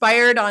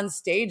inspired on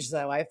stage,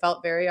 though. I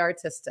felt very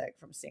artistic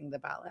from seeing the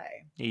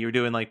ballet. You were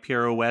doing like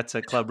pirouettes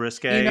at Club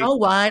Risque. You know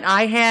what?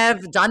 I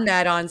have done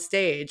that on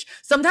stage.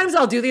 Sometimes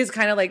I'll do these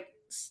kind of like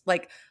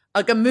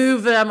a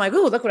move that I'm like,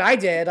 ooh, look what I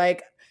did.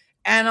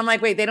 And I'm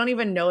like, wait, they don't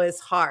even know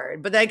it's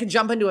hard. But then I can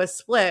jump into a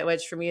split,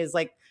 which for me is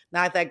like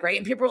not that great.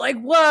 And people are like,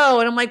 whoa.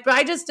 And I'm like, but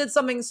I just did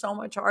something so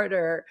much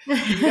harder.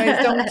 You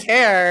guys don't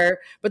care.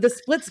 But the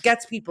splits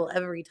gets people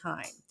every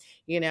time,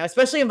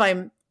 especially if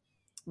I'm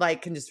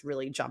like, can just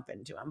really jump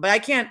into them. But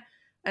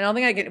I don't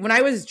think I could. When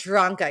I was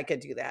drunk, I could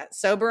do that.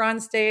 Sober on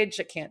stage,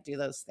 I can't do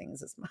those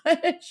things as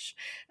much.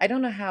 I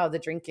don't know how the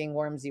drinking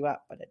warms you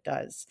up, but it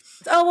does.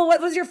 Oh, well,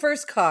 what was your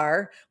first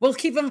car? We'll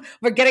keep them.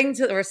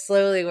 We're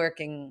slowly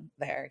working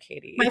there,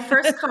 Katie. My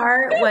first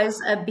car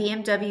was a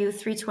BMW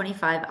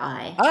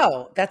 325i.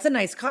 Oh, that's a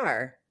nice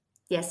car.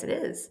 Yes, it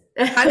is.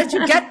 How did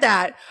you get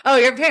that? Oh,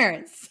 your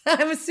parents,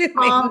 I'm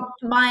assuming.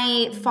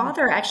 My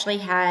father actually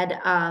had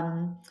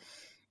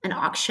an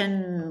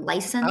auction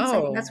license. I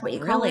think that's what you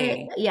call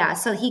it. Yeah.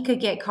 So he could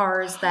get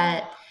cars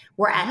that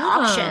were at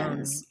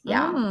auctions.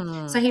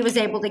 Yeah. So he was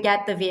able to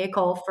get the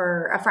vehicle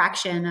for a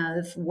fraction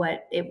of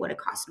what it would have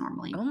cost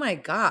normally. Oh my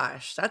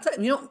gosh. That's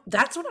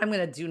what I'm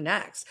going to do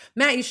next.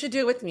 Matt, you should do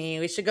it with me.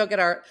 We should go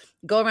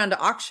around to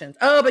auctions.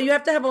 Oh, but you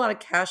have to have a lot of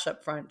cash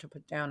up front to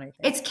put down, I think.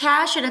 It's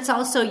cash, and it's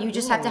also, you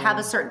just have to have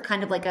a certain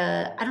kind of like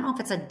I don't know if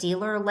it's a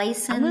dealer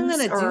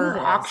license or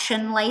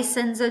auction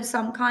license of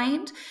some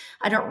kind.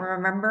 I don't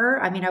remember.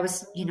 I mean, I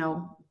was,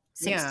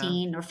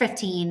 16 or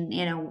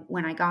 15,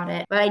 when I got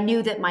it. But I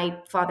knew that my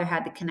father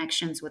had the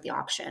connections with the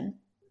auction.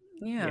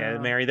 Yeah,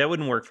 Mary, that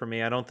wouldn't work for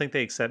me. I don't think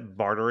they accept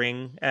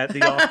bartering at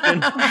the auction.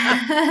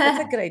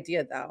 That's a good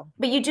idea, though.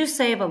 But you do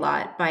save a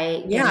lot by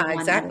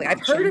exactly.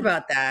 I've heard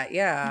about that.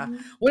 Yeah. Mm-hmm.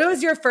 What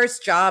was your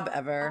first job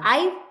ever?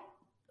 I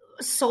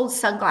sold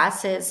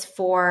sunglasses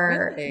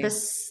for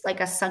this, like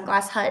a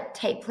sunglass hut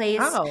type place.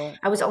 Oh.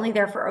 I was only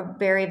there for a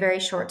very, very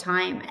short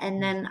time.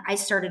 And then I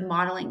started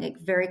modeling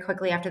very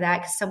quickly after that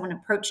because someone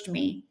approached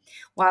me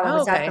while I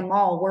was at the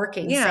mall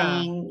working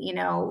saying,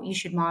 you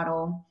should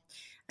model.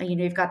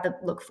 You've got the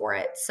look for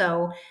it.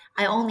 So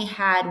I only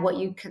had what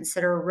you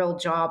consider a real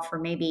job for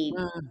maybe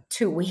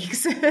 2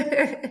 weeks.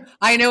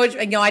 I know.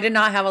 I did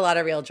not have a lot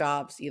of real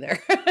jobs either.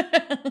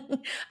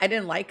 I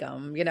didn't like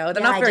them. They're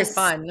not very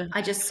fun.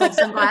 I just sold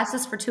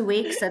sunglasses for 2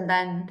 weeks and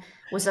then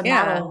was a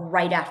model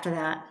right after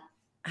that.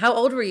 How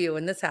old were you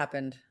when this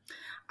happened?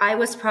 I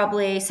was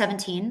probably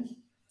 17.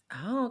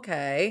 Oh,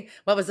 okay.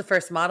 What was the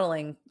first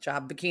modeling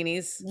job?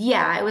 Bikinis?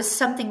 Yeah, it was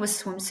something with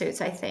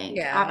swimsuits, I think.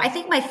 Yeah. I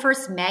think my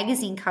first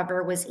magazine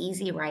cover was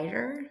Easy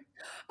Rider.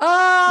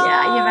 Oh.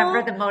 Yeah, you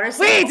remember the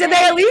motorcycle? Wait, did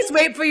they at least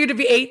wait for you to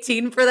be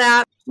 18 for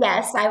that?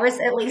 Yes, I was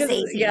at least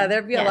 18. Yeah,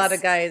 there'd be a lot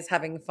of guys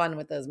having fun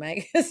with those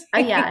magazines.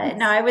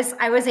 No, I was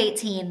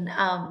 18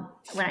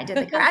 when I did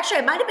the cover. Actually,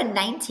 I might have been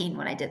 19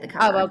 when I did the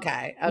cover. Oh,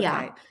 okay.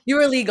 Yeah. You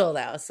were legal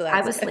though, so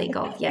I was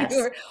legal. Yes.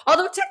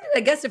 Although technically,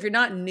 I guess if you're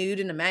not nude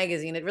in a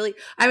magazine,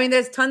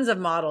 there's tons of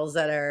models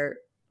that are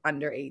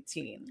under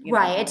 18.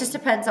 Right. It just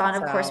depends on,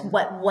 of course,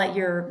 what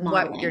you're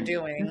modeling. What you're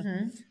doing.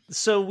 Mm-hmm.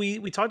 So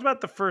we talked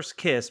about the first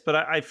kiss, but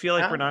I feel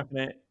like we're not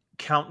going to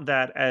count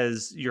that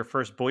as your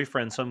first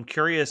boyfriend. So I'm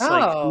curious, who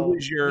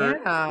was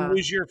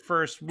your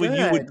first, what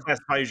you would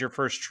classify as your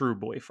first true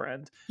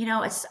boyfriend?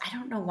 I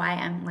don't know why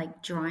I'm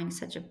drawing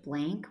such a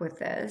blank with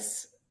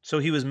this. So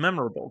he was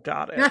memorable.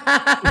 Got it.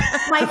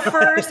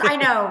 I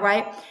know,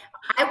 right?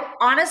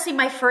 Honestly,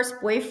 my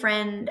first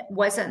boyfriend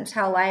wasn't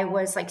until I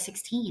was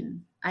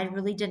 16. I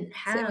really didn't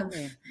have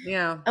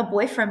a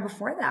boyfriend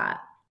before that.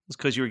 It's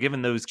because you were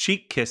giving those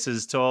cheek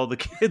kisses to all the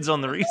kids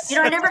on the recess.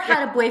 I never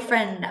had a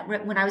boyfriend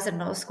when I was in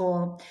middle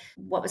school,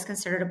 what was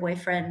considered a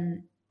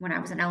boyfriend when I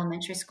was in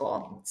elementary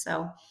school.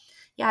 So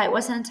yeah, it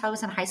wasn't until I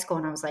was in high school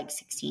and I was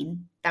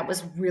 16. That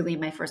was really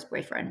my first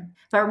boyfriend.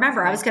 But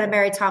remember, I was going to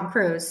marry Tom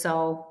Cruise.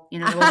 So,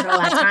 there wasn't a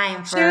lot of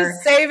time for... She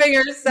was saving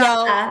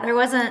herself. Yeah, there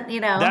wasn't,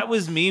 That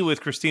was me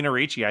with Christina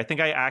Ricci. I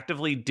think I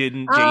actively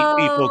didn't date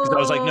people because I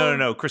was like,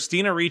 no.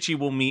 Christina Ricci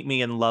will meet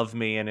me and love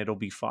me and it'll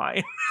be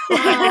fine.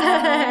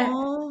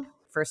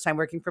 first time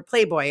working for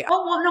Playboy?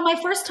 Oh, well, no, my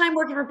first time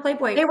working for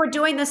Playboy, they were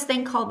doing this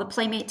thing called the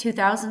Playmate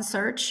 2000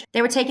 search.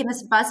 They were taking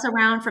this bus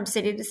around from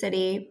city to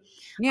city,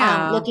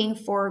 looking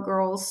for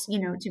girls,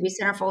 to be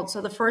centerfold.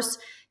 So the first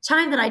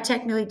time that I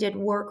technically did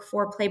work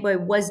for Playboy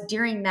was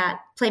during that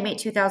Playmate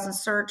 2000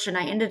 search. And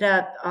I ended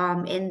up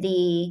in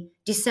the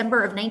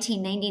December of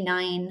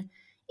 1999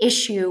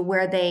 issue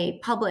where they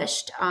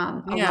published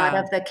a lot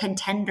of the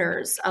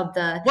contenders of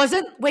the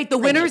the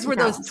winners were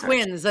those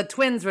twins. The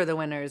twins were the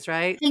winners,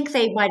 right? I think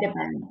they might have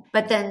been,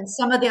 but then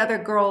some of the other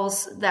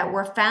girls that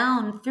were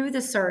found through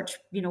the search,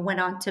 went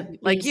on to be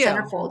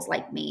centerfolds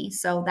like me.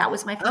 So that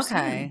was my first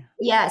time.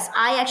 Yes,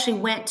 I actually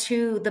went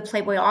to the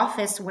Playboy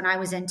office when I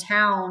was in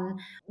town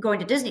going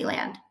to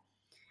Disneyland.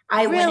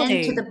 I went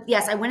into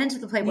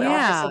the Playboy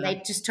office, and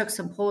they just took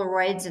some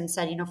Polaroids and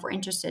said, if we're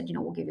interested,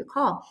 we'll give you a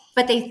call.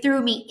 But they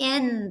threw me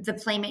in the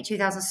Playmate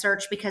 2000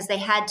 search because they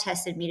had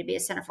tested me to be a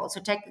centerfold. So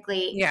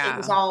technically it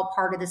was all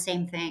part of the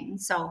same thing.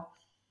 So.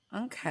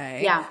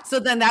 Okay. Yeah.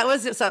 So then that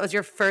was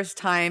your first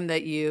time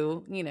that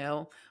you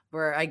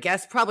were, I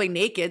guess, probably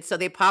naked. So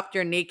they popped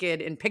your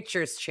naked in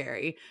pictures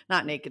cherry,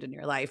 not naked in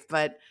your life,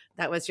 but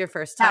that was your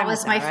first time. That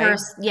was my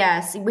first.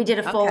 Yes. We did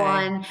a full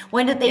on.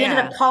 They ended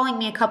up calling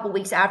me a couple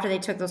weeks after they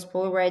took those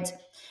Polaroids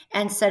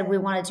and said, we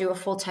want to do a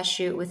full test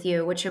shoot with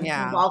you, which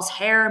involves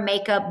hair,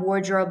 makeup,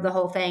 wardrobe, the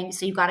whole thing.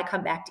 So you got to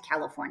come back to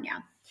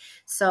California.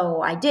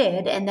 So I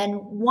did. And then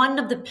one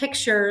of the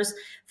pictures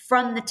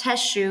from the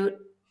test shoot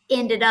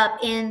ended up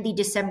in the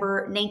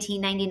December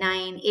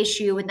 1999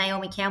 issue with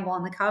Naomi Campbell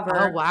on the cover.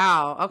 Oh,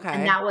 wow. Okay.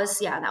 And that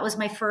was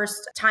my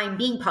first time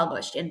being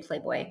published in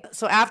Playboy.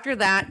 So after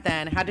that,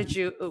 then how did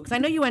you, because I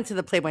know you went to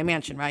the Playboy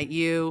Mansion, right?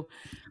 You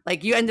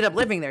ended up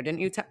living there,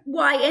 didn't you?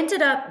 Well, I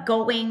ended up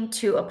going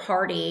to a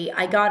party.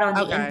 I got on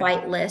the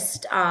invite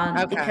list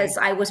because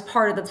I was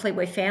part of the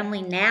Playboy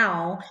family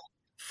now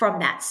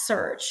from that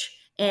search.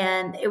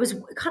 And it was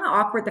kind of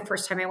awkward the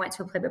first time I went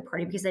to a Playboy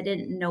party because I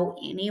didn't know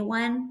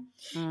anyone.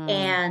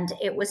 And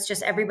it was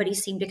just everybody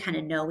seemed to kind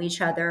of know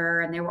each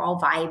other and they were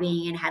all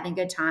vibing and having a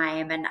good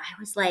time. And I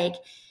was like,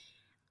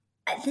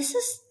 this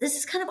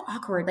is kind of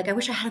awkward. Like, I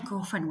wish I had a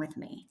girlfriend with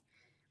me.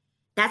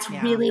 That's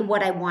really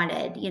what I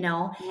wanted,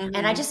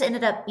 And I just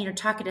ended up,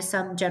 talking to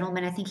some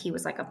gentleman. I think he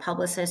was like a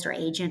publicist or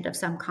agent of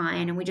some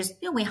kind. And we just,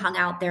 we hung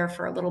out there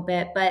for a little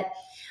bit. But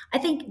I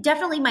think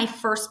definitely my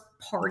first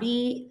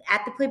party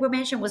at the Playboy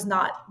Mansion was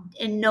not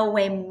in no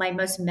way my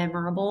most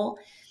memorable,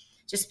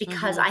 just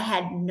because I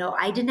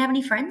didn't have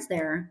any friends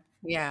there.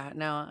 Yeah,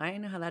 no, I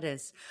know how that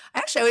is. I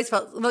actually always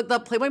felt the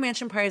Playboy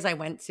Mansion parties I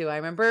went to, I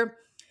remember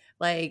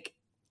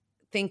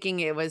thinking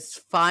it was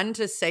fun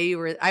to say you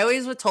were. I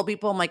always would tell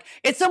people, I'm like,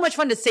 it's so much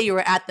fun to say you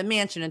were at the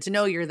mansion and to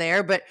know you're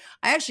there, but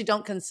I actually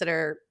don't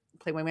consider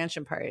Playboy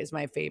Mansion parties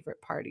my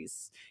favorite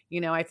parties.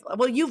 You've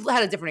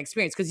had a different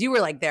experience because you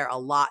were there a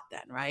lot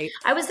then, right?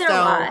 I was there a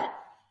lot.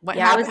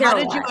 How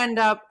did you end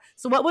up?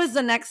 So what was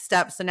the next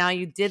step? So now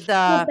you did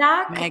the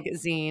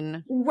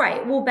magazine.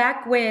 Right. Well,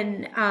 back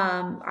when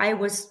I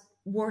was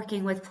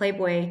working with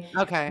Playboy,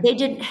 they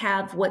didn't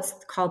have what's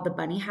called the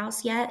bunny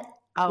house yet.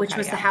 Which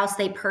was the house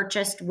they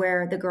purchased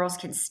where the girls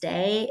can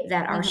stay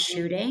that are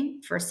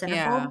shooting for Centerfold.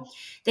 Yeah.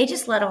 They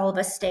just let all of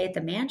us stay at the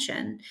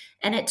mansion.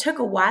 And it took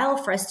a while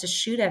for us to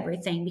shoot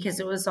everything because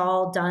it was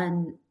all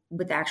done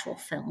with actual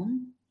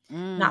film,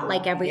 not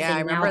like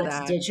everything now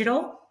that's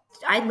digital.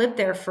 I lived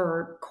there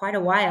for quite a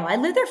while. I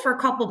lived there for a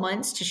couple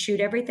months to shoot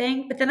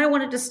everything, but then I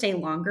wanted to stay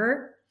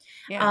longer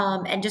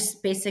and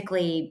just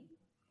basically,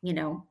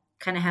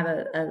 kind of have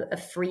a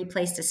free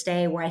place to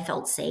stay where I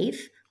felt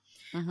safe.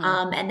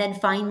 And then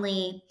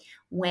finally,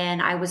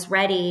 when I was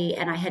ready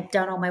and I had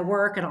done all my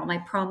work and all my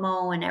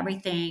promo and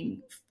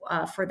everything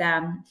for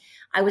them,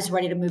 I was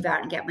ready to move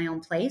out and get my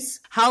own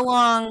place. How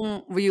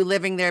long were you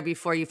living there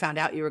before you found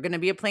out you were going to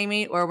be a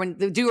Playmate? Or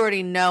do you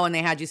already know and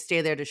they had you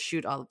stay there to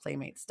shoot all the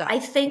Playmate stuff? I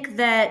think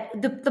that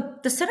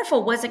the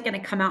Centerfold wasn't going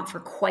to come out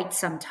for quite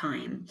some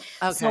time.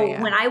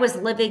 When I was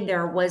living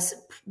there was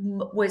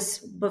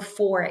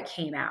before it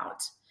came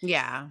out.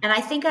 Yeah. And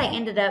I think I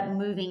ended up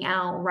moving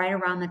out right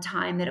around the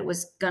time that it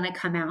was going to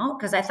come out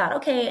because I thought,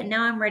 okay,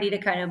 now I'm ready to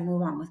kind of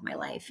move on with my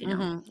life,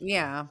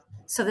 Yeah.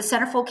 So the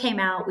Centerfold came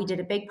out. We did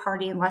a big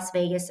party in Las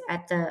Vegas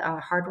at the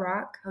Hard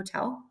Rock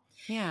Hotel.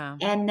 Yeah.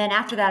 And then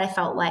after that, I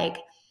felt like,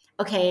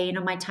 okay,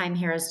 my time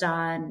here is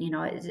done.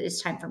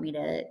 It's time for me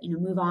to,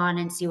 move on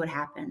and see what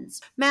happens.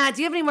 Matt,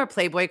 do you have any more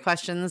Playboy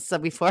questions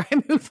before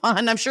I move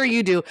on? I'm sure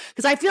you do.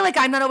 Because I feel like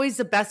I'm not always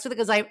the best with it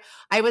because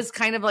I was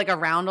kind of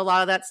around a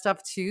lot of that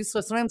stuff too.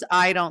 So sometimes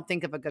I don't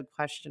think of a good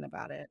question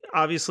about it.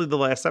 Obviously, the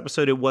last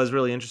episode, it was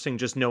really interesting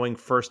just knowing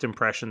first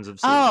impressions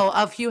of Sue. Oh,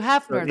 of Hugh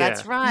Hefner. So,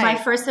 that's right. My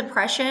first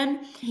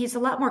impression, he's a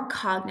lot more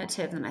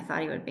cognitive than I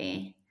thought he would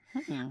be.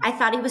 I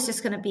thought he was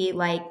just going to be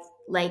like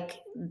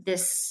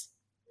this,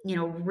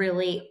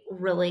 really,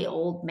 really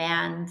old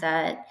man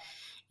that,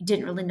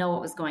 didn't really know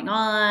what was going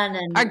on.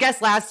 And our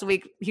guest last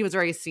week, he was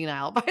already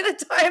senile by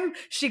the time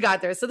she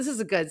got there. So this is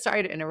a good,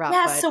 sorry to interrupt.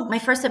 Yeah. So my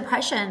first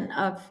impression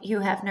of Hugh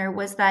Hefner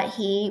was that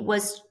he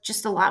was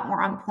just a lot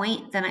more on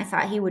point than I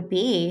thought he would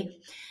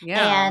be.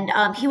 Yeah.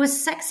 And he was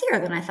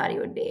sexier than I thought he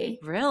would be.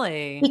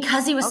 Really?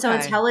 Because he was so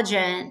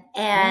intelligent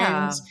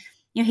and,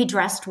 he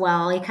dressed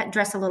well. He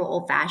dressed a little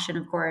old fashioned,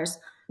 of course,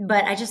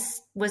 but I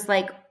just was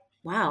like,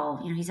 wow,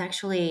 he's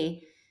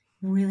actually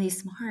really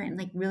smart and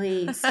like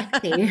really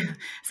sexy.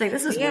 It's like,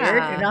 this is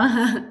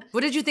weird.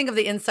 What did you think of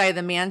the inside of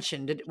the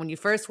mansion? When you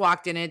first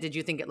walked in it, did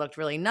you think it looked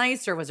really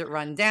nice, or was it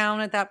run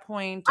down at that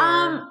point? Or?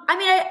 I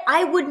mean,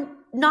 I would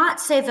not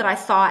say that I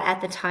thought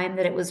at the time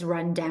that it was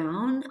run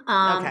down.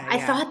 I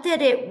thought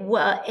that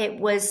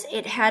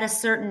it had a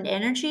certain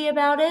energy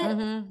about it.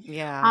 Mm-hmm.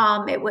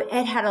 Yeah.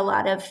 It had a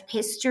lot of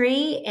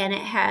history and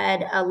it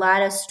had a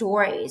lot of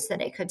stories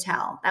that it could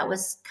tell. That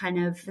was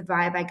kind of the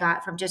vibe I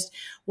got from just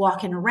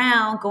walking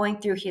around, going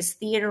through his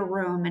theater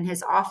room and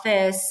his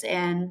office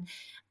and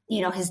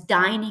his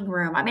dining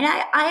room. I mean,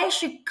 I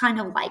actually kind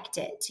of liked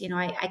it.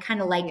 I kind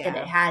of liked that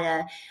it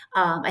had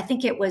I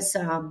think it was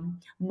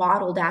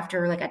modeled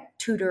after like a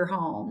Tudor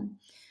home.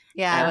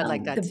 Yeah, I would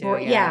like that too.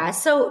 Yeah.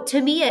 So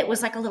to me, it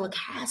was like a little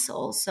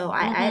castle. So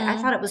I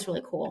thought it was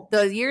really cool.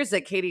 The years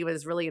that Katie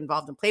was really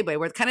involved in Playboy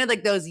were kind of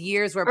like those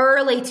years where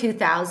early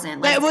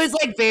 2000. It was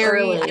like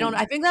very, early.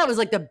 I think that was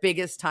like the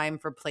biggest time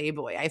for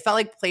Playboy. I felt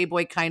like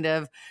Playboy kind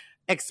of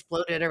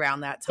exploded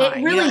around that time.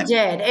 It really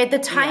did. The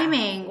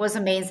timing was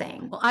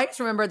amazing. Well, I just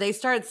remember they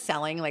started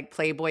selling like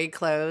Playboy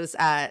clothes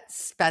at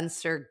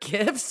Spencer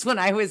Gifts when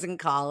I was in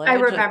college. I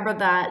remember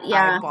that.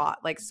 Yeah. I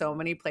bought like so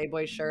many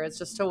Playboy shirts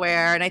just to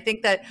wear. And I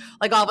think that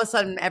like all of a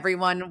sudden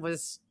everyone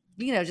was,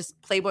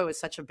 just Playboy was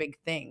such a big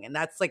thing. And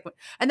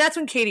that's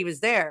when Katie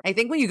was there. I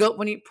think when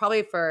you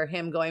probably for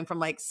him going from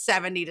like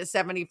 70 to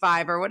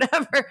 75 or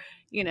whatever,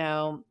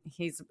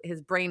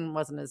 his brain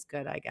wasn't as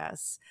good, I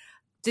guess.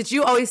 Did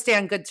you always stay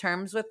on good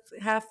terms with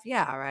Hef?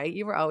 Yeah, right?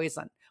 You were always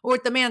on, or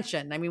with the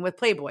mansion. I mean, with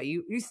Playboy,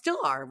 you still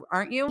are,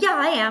 aren't you? Yeah,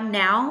 I am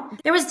now.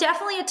 There was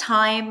definitely a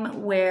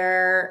time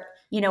where,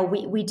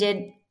 we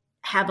did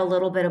have a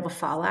little bit of a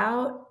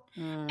fallout.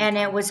 And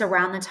it was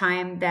around the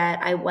time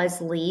that I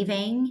was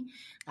leaving.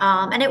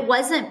 And it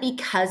wasn't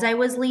because I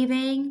was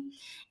leaving.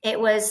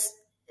 It was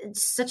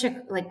such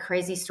a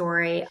crazy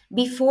story.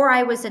 Before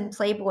I was in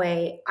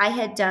Playboy, I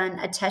had done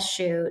a test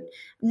shoot,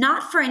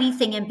 not for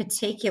anything in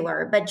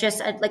particular, but just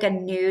a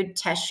nude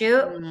test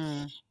shoot.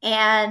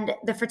 And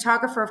the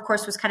photographer, of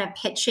course, was kind of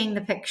pitching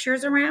the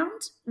pictures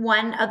around.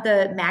 One of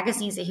the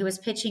magazines that he was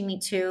pitching me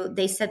to,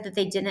 they said that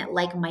they didn't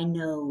like my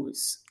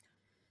nose.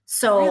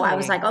 So really? I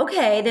was like,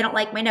 okay, they don't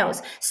like my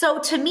nose. So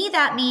to me,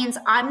 that means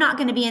I'm not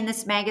going to be in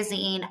this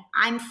magazine.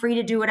 I'm free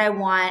to do what I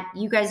want.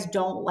 You guys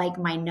don't like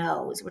my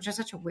nose, which is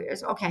such a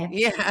weird, okay.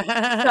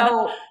 Yeah.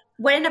 So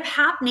what ended up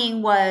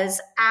happening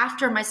was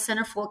after my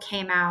centerfold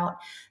came out,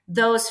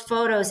 those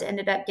photos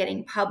ended up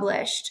getting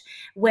published,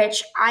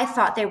 which I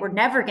thought they were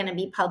never going to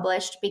be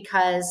published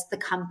because the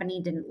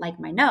company didn't like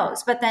my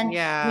nose. But then you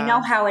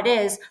know how it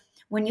is.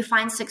 When you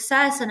find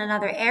success in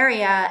another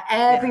area,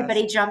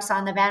 everybody jumps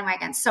on the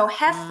bandwagon. So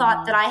Hef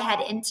thought that I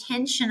had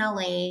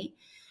intentionally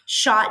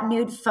shot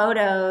nude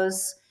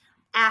photos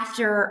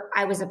after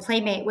I was a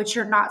Playmate, which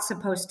you're not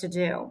supposed to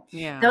do.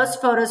 Yeah. Those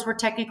photos were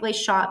technically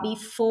shot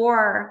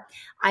before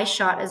I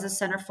shot as a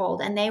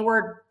centerfold, and they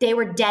were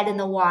dead in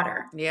the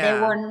water. Yeah.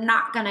 They were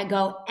not going to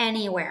go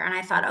anywhere. And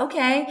I thought,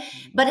 okay,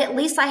 but at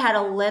least I had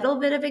a little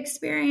bit of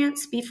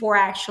experience before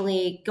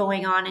actually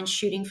going on and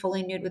shooting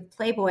fully nude with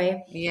Playboy.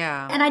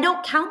 Yeah. And I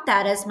don't count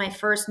that as my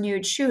first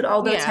nude shoot,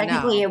 although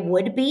technically it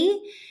would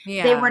be.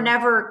 Yeah.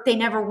 They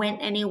never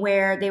went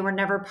anywhere. They were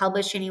never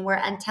published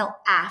anywhere until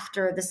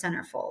after the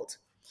centerfold.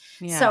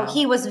 Yeah. So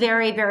he was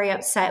very, very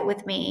upset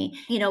with me,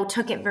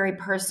 took it very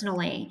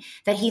personally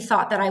that he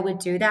thought that I would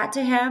do that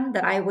to him,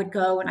 that I would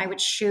go and I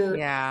would shoot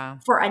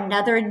for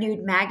another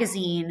nude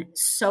magazine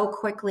so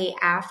quickly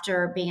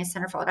after being a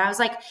centerfold. And I was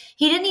like,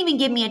 he didn't even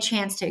give me a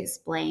chance to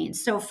explain.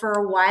 So for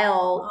a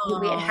while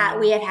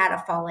we had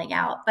a falling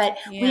out, but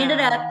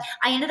I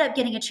ended up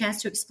getting a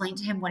chance to explain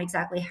to him what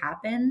exactly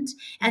happened.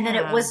 And then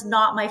it was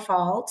not my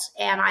fault.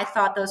 And I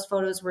thought those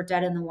photos were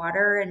dead in the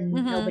water and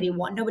nobody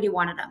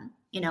wanted them.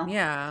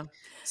 Yeah.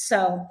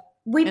 So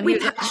we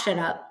patched it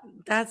up.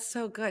 That's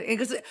so good.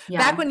 Because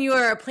back when you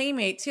were a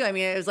Playmate too, I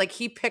mean, it was like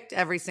he picked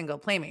every single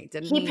Playmate,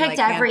 didn't he? He picked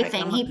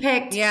everything. He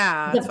picked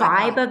the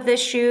vibe of the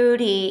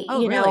shoot.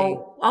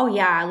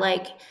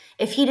 Like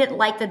if he didn't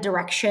like the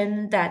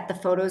direction that the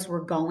photos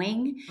were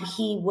going,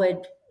 he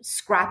would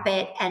scrap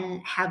it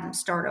and have them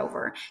start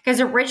over.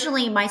 Because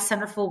originally my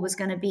centerfold was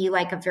going to be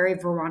like a very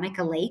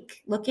Veronica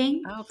Lake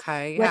looking.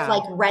 Okay. With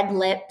like red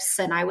lips,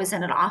 and I was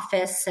in an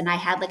office and I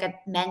had like a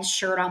men's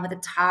shirt on with a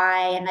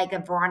tie and like a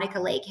Veronica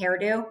Lake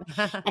hairdo.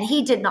 And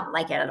he did not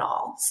like it at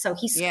all. So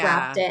he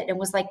scrapped it and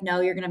was like, no,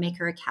 you're going to make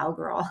her a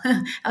cowgirl.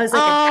 I was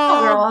like, a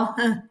cowgirl.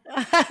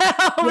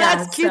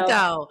 That's cute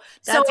though.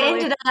 So it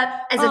ended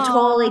up as a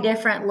totally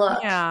different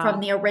look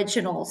from the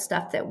original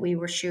stuff that we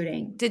were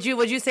shooting.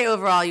 Would you say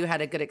overall you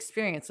had a good good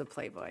experience with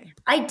Playboy.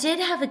 I did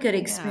have a good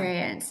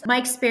experience. Yeah. My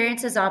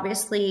experience is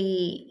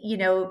obviously,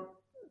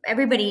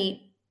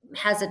 everybody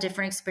has a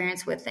different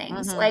experience with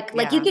things. Like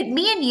you could,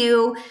 me and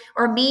you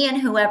or me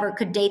and whoever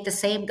could date the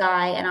same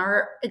guy, and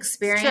our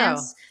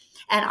experience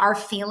and our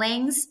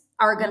feelings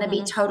are going to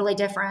be totally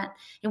different.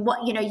 And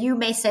what, you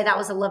may say that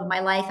was the love of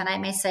my life, and I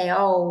may say,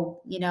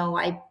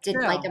 I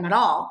didn't like him at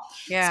all.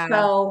 Yeah.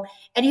 So,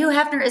 and Hugh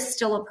Hefner is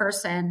still a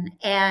person.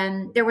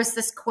 And there was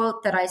this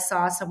quote that I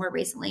saw somewhere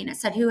recently, and it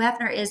said, Hugh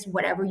Hefner is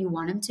whatever you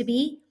want him to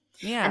be.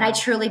 Yeah. And I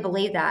truly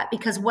believe that,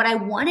 because what I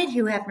wanted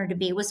Hugh Hefner to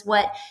be was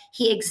what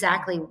he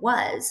exactly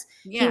was.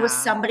 Yeah. He was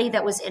somebody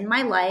that was in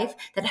my life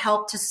that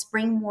helped to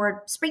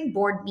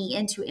springboard me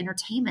into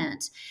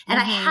entertainment. And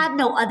I had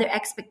no other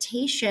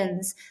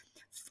expectations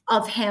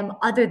of him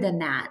other than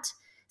that.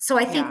 So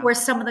I think where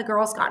some of the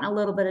girls got in a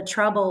little bit of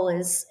trouble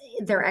is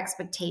their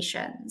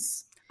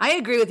expectations. I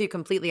agree with you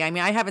completely. I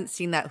mean, I haven't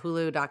seen that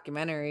Hulu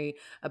documentary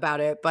about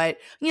it, but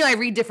I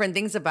read different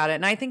things about it,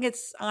 and I think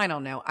I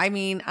don't know. I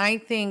mean, I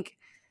think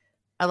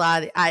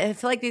I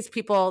feel like these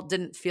people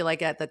didn't feel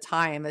like it at the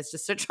time. It's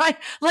just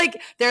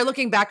they're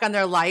looking back on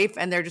their life,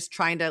 and they're just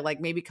trying to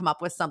maybe come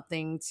up with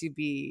something to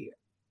be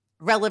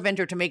relevant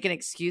or to make an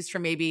excuse for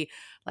maybe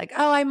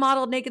I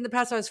modeled naked in the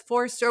past, I was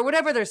forced, or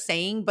whatever they're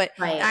saying. But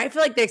I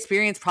feel like the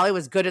experience probably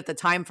was good at the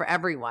time for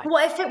everyone.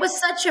 Well, if it was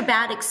such a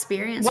bad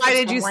experience, why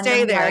did you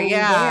stay there?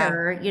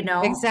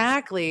 Yeah.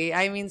 Exactly.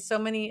 I mean, so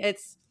many,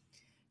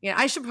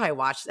 I should probably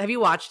watch. Have you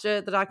watched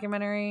the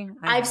documentary?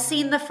 I've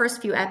seen the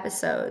first few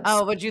episodes.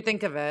 Oh, what'd you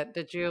think of it?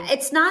 Did you?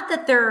 It's not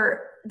that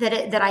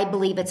that I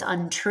believe it's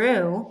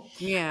untrue.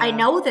 Yeah. I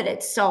know that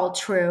it's all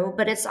true,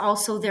 but it's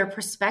also their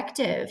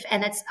perspective,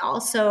 and it's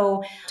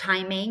also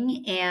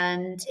timing.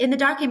 And in the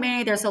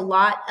documentary, there's a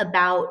lot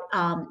about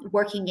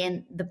working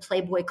in the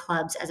Playboy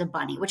clubs as a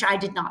bunny, which I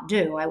did not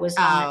do. I was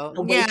not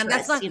a waitress,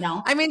 that's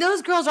not, I mean,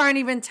 those girls aren't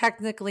even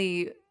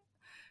technically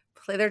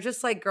they're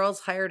just like girls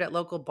hired at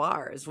local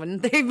bars,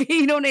 wouldn't they be?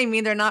 You know what I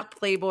mean? They're not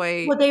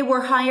Playboy. Well, they were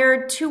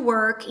hired to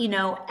work,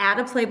 at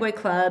a Playboy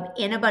club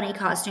in a bunny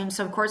costume.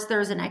 So, of course,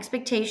 there's an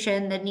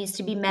expectation that needs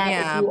to be met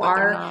if you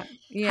are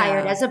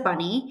hired as a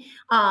bunny.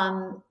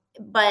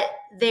 But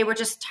they were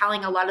just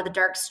telling a lot of the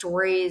dark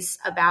stories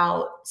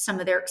about some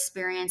of their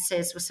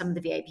experiences with some of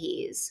the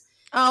VIPs.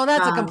 Oh,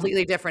 that's a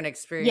completely different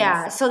experience.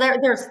 Yeah. So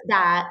there's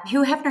that.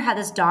 Hugh Hefner had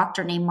this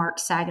doctor named Mark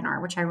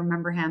Saginaar, which I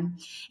remember him.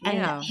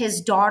 And his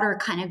daughter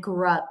kind of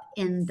grew up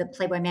in the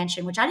Playboy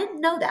Mansion, which I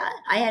didn't know that.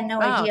 I had no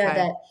idea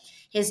that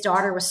his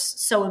daughter was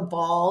so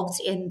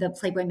involved in the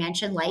Playboy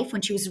Mansion life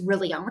when she was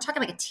really young. We're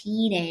talking like a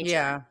teenager.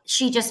 Yeah.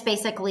 She just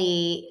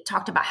basically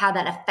talked about how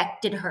that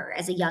affected her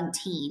as a young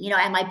teen.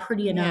 Am I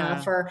pretty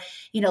enough? Or,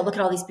 look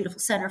at all these beautiful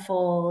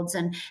centerfolds,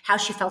 and how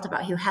she felt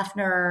about Hugh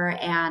Hefner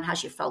and how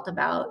she felt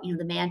about,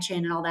 the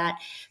mansion and all that.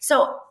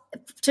 So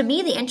to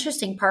me, the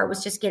interesting part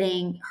was just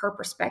getting her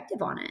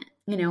perspective on it,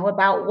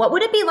 about what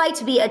would it be like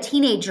to be a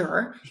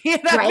teenager,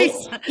 right?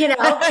 In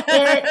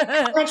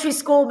elementary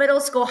school,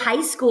 middle school,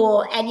 high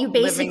school, and you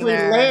basically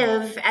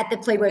live at the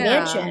Playboy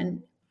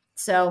Mansion.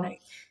 So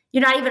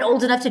you're not even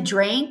old enough to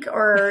drink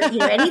or,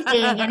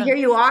 anything. And here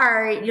you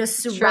are,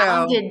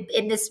 surrounded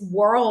in this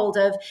world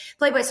of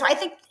Playboy. So I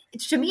think,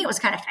 to me, it was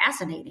kind of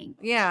fascinating.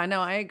 Yeah,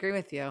 no, I agree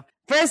with you.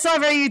 First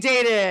celebrity you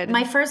dated?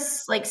 My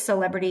first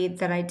celebrity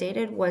that I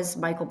dated was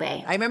Michael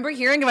Bay. I remember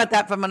hearing about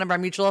that from one of our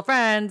mutual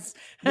friends,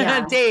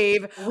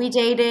 Dave. We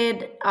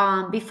dated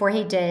before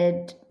he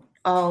did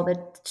all the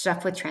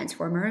stuff with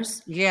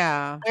Transformers.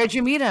 Yeah. Where'd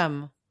you meet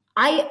him?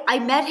 I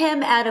met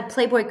him at a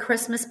Playboy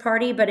Christmas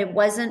party, but it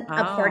wasn't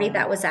a party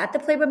that was at the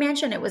Playboy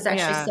Mansion. It was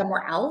actually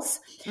somewhere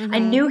else. I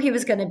knew he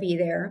was going to be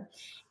there.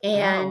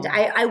 And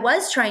I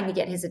was trying to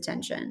get his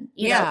attention,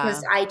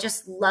 because I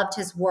just loved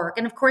his work.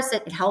 And of course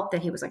it helped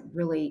that he was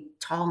really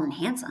tall and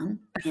handsome.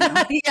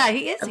 Yeah,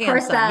 he is handsome. Of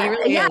course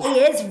he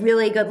is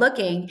really good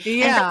looking.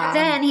 Yeah. And back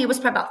then he was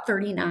probably about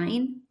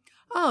 39.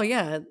 Oh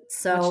yeah.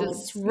 So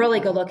it's really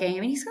good looking.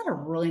 I mean, he's got a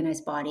really nice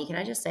body. Can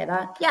I just say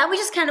that? Yeah. We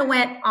just kind of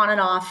went on and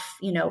off,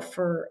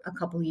 for a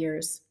couple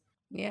years.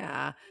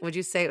 Yeah. Would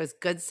you say it was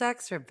good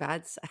sex or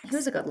bad sex? He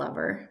was a good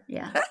lover.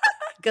 Yeah.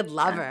 Good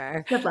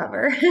lover. Good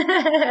lover.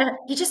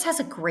 He just has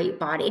a great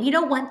body.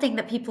 And one thing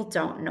that people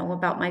don't know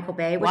about Michael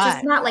Bay, which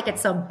is not like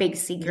it's some big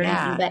secret or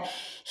anything, but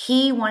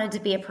he wanted to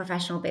be a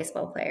professional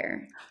baseball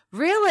player.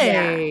 Really?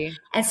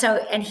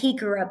 Yeah. And he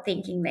grew up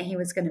thinking that he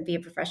was going to be a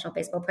professional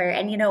baseball player.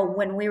 And,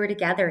 when we were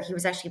together, he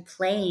was actually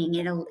playing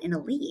in a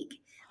league,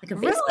 like a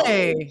baseball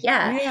league.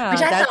 Yeah.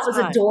 Which I thought was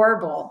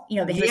adorable,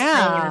 that he was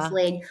playing in this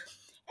league.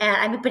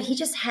 And but he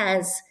just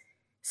has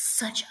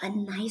such a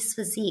nice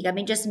physique. I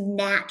mean, just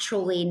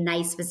naturally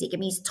nice physique. I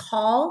mean, he's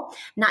tall,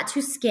 not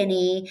too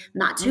skinny,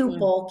 not too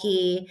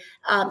bulky,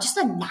 just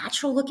a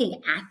natural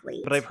looking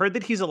athlete. But I've heard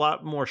that he's a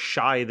lot more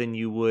shy than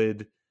you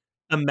would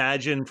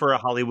imagine for a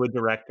Hollywood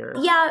director.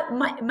 Yeah,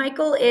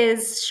 Michael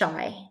is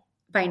shy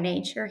by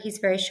nature. He's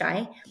very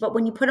shy. But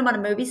when you put him on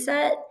a movie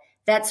set,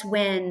 that's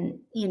when,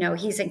 you know,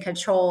 he's in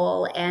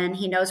control and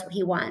he knows what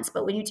he wants.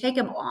 But when you take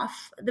him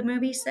off the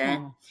movie set,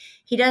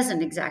 he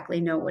doesn't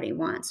exactly know what he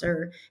wants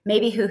or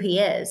maybe who he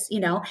is. You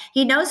know,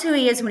 he knows who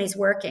he is when he's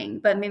working,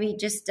 but maybe he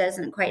just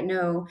doesn't quite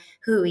know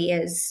who he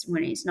is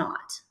when he's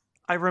not.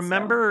 I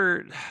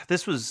remember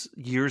this was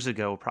years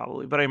ago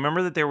probably, but I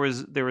remember that there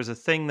was a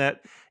thing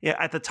that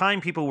at the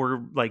time people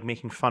were like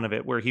making fun of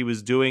it where he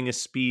was doing a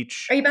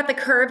speech. Are you about the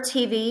curved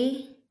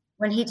TV?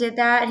 When he did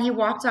that and he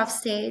walked off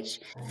stage,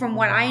 from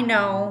what I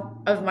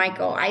know of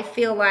Michael, I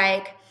feel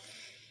like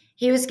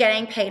he was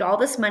getting paid all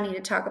this money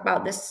to talk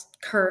about this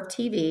curved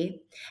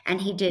TV,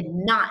 and he did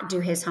not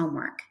do his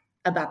homework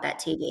about that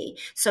TV.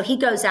 So he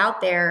goes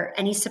out there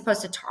and he's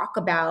supposed to talk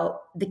about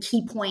the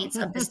key points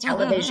of this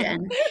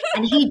television,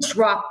 and he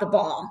dropped the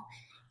ball.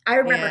 I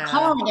remember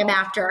calling him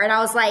after, and I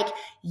was like,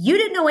 you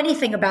didn't know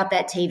anything about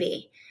that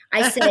TV.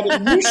 I said,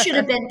 you should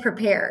have been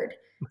prepared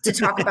to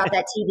talk about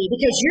that TV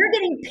because you're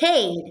getting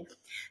paid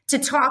to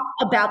talk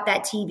about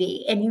that TV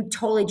and you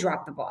totally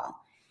dropped the ball.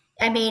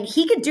 I mean,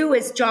 he could do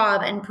his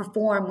job and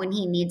perform when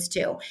he needs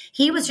to.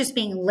 He was just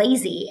being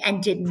lazy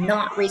and did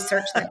not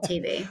research that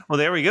TV. Well,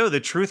 there we go.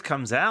 The truth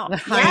comes out.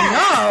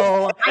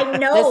 Yeah. I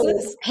know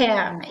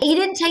him. He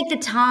didn't take the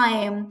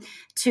time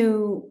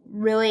to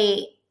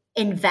really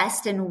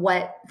invest in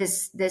what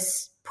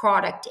this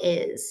product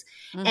is.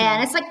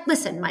 And it's like,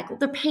 listen, Michael,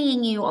 they're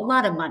paying you a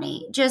lot of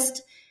money.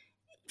 Just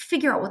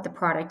figure out what the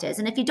product is.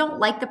 And if you don't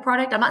like the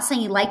product, I'm not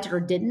saying you liked it or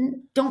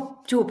didn't,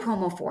 don't do a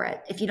promo for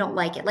it if you don't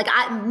like it. Like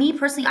me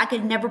personally, I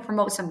could never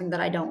promote something that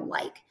I don't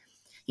like.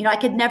 You know, I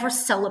could never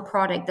sell a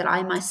product that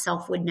I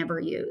myself would never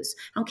use.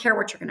 I don't care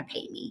what you're going to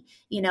pay me.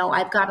 You know,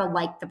 I've got to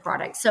like the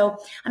product. So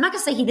I'm not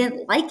going to say he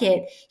didn't like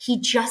it. He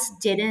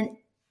just didn't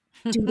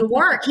do the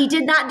work. He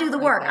did not do the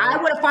work.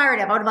 I would have fired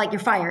him. I would have been like,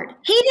 you're fired.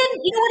 He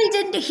didn't, you know what he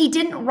didn't do? He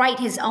didn't write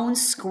his own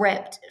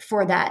script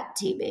for that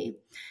TV.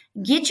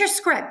 Get your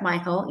script,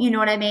 Michael. You know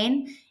what I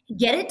mean?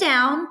 Get it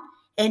down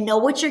and know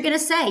what you're going to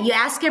say. You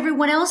ask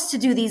everyone else to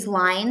do these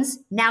lines.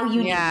 Now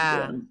you need to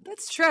do them.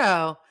 That's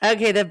true.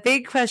 Okay, the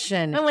big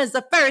question. When was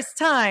the first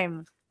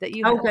time that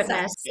you had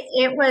sex?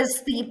 It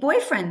was the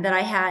boyfriend that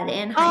I had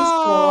in high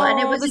school, and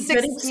it was a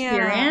good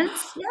experience.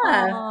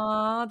 Yeah.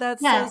 Oh,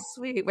 that's so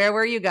sweet. Where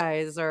were you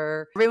guys?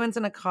 Or everyone's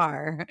in a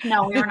car?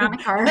 No, we were not in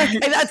a car. Okay,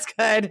 that's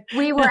good.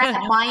 We were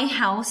at my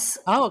house.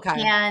 Oh, okay.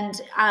 And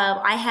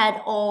I had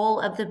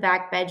all of the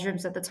back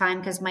bedrooms at the time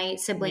because my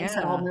siblings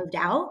had all moved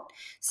out.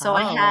 So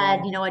I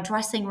had, you know, a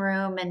dressing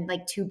room and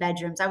like 2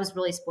 bedrooms. I was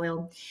really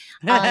spoiled.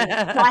 So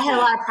I had a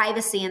lot of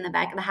privacy in the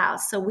back of the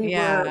house. So we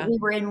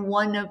were in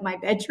one of my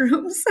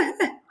bedrooms.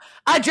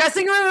 A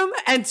dressing room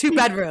and 2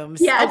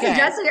 bedrooms. Yeah, okay. It's a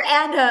dressing room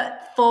and a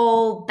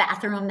full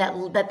bathroom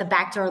that the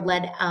back door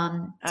led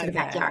to the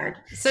backyard.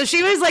 So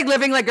she was like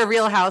living like a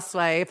real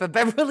housewife of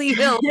Beverly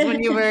Hills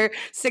when you were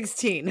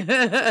 16.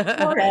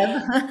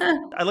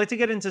 I'd like to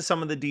get into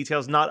some of the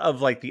details, not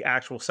of like the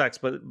actual sex,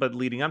 but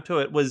leading up to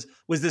it. Was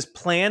this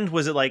planned?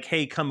 Was it like,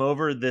 hey, come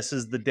over, this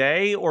is the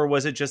day? Or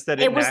was it just that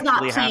it was not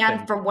planned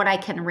happened? From what I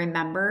can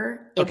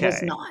remember. It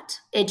was not.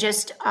 It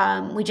just,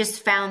 we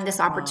just found this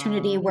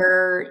opportunity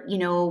where, you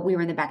know, we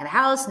were in the back of the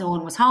house. No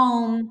one was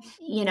home.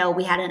 You know,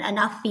 we had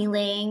enough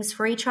feelings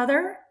for each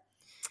other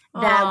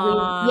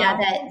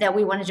that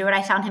we wanted to do it.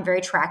 I found him very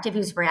attractive. He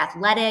was very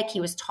athletic. He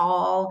was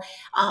tall.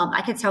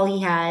 I could tell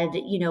he had,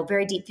 you know,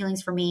 very deep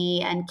feelings for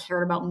me and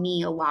cared about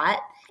me a lot.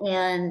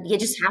 And it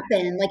just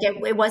happened. Like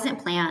it wasn't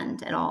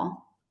planned at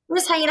all. We're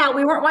just hanging out.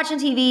 We weren't watching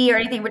TV or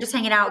anything. We're just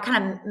hanging out,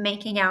 kind of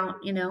making out,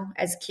 you know,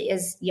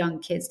 as young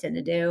kids tend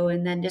to do.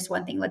 And then just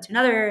one thing led to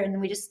another.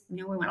 And we just, you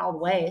know, we went all the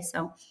way.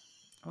 So.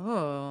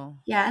 Oh.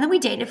 Yeah, and then we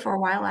dated for a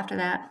while after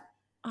that.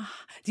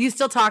 Do you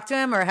still talk to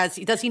him, or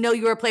does he know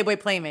you were a Playboy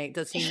playmate?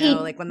 Does he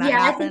know like when that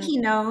happened? I think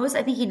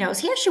he knows.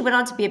 He actually went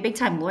on to be a big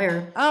time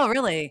lawyer. Oh,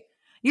 really?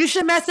 You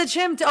should message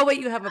him. Oh, wait,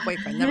 you have a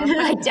boyfriend. Never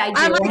mind. I do.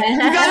 I'm like, you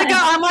gotta go.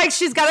 I'm like,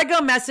 she's got to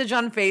go message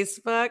on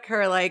Facebook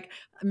her like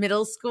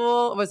middle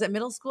school. Was it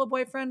middle school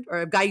boyfriend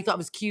or a guy you thought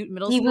was cute in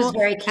middle school? He was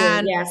very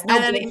cute. Yes.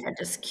 No,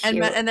 just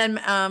cute. And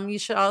then you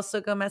should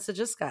also go message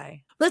this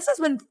guy. This has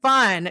been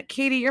fun.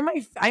 Katie,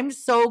 I'm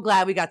so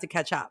glad we got to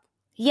catch up.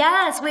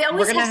 Yes, we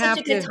always have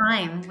such a good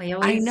time.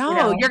 I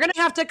know. You're going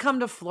to have to come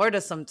to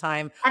Florida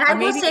sometime. And I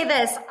will say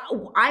this.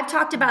 I've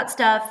talked about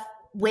stuff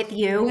with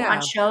you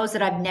on shows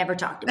that I've never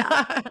talked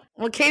about.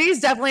 Well, Katie's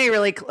definitely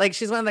really, like,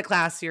 she's one of the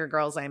classier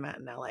girls I met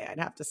in LA, I'd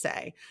have to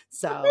say.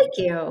 So thank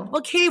you.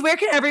 Well, Katie, where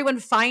can everyone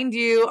find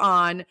you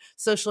on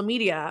social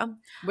media?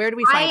 Where do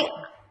we find you?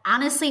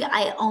 Honestly,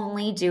 I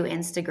only do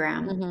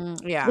Instagram.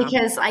 Mm-hmm. Yeah.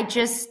 Because I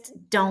just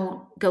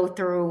don't go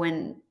through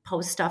and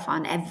post stuff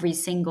on every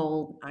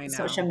single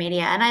social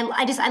media. And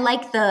I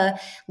like the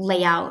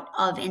layout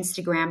of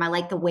Instagram. I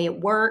like the way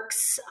it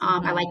works.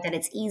 I like that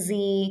it's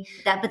easy.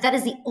 But that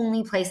is the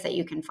only place that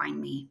you can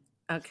find me.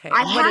 Okay.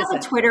 I have a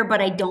Twitter,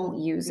 but I don't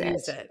use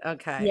it.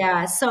 Okay.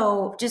 Yeah.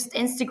 So just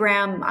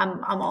Instagram.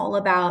 I'm all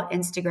about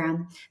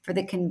Instagram for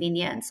the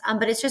convenience.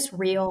 But it's just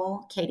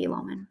real Katie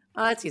Lohmann.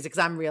 Oh, that's easy because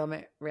I'm real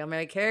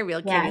Mary Carey,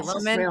 real Katie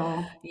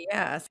Lohmann.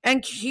 Yes.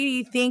 And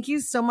Katie, thank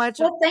you so much.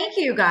 Well, thank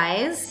you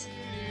guys.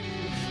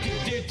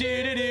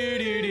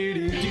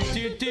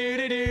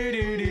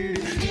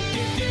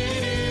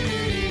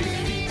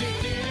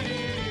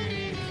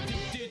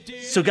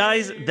 So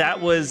guys,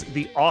 that was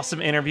the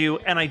awesome interview,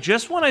 and I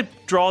just want to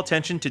draw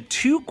attention to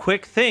two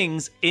quick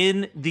things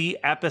in the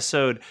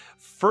episode.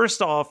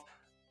 First off,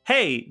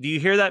 hey, do you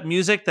hear that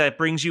music that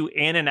brings you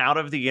in and out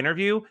of the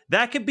interview?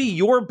 That could be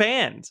your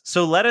band.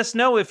 So let us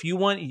know if you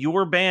want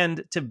your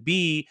band to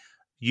be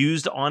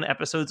used on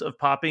episodes of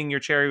Popping Your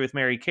Cherry with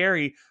Mary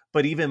Carey.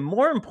 But even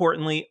more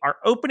importantly, our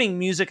opening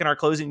music and our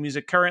closing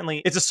music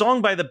currently, it's a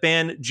song by the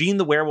band Gene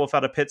the Werewolf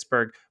out of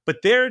Pittsburgh, but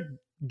they're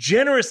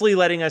generously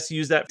letting us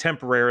use that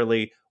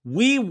temporarily.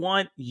 We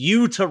want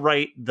you to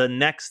write the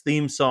next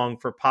theme song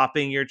for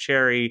Popping Your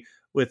Cherry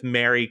with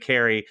Mary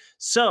Carey.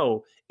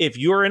 So if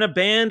you're in a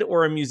band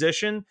or a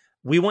musician,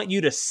 we want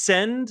you to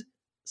send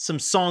some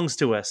songs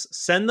to us.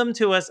 Send them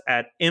to us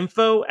at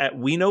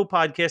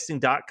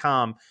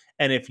info@weknowpodcasting.com.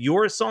 And if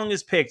your song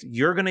is picked,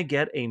 you're going to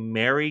get a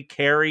Mary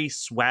Carey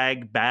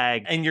swag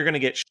bag. And you're going to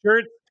get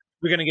shirts,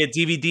 you're going to get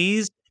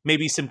DVDs,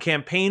 maybe some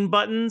campaign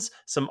buttons,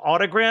 some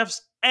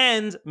autographs,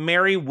 and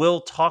Mary will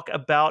talk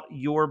about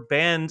your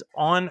band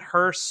on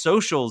her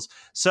socials.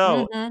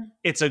 So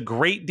it's a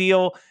great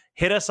deal.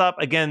 Hit us up.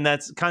 Again,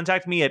 that's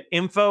contact me at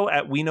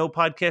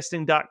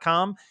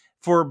info@weknowpodcasting.com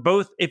for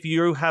both if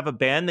you have a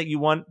band that you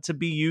want to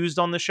be used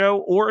on the show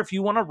or if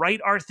you want to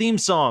write our theme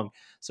song.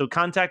 So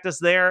contact us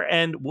there,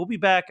 and we'll be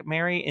back,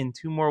 Mary, in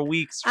 2 more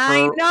weeks.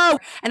 I know.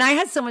 And I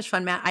had so much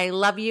fun, Matt. I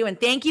love you. And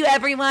thank you,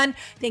 everyone.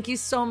 Thank you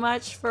so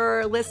much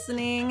for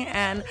listening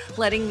and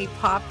letting me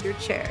pop your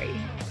cherry.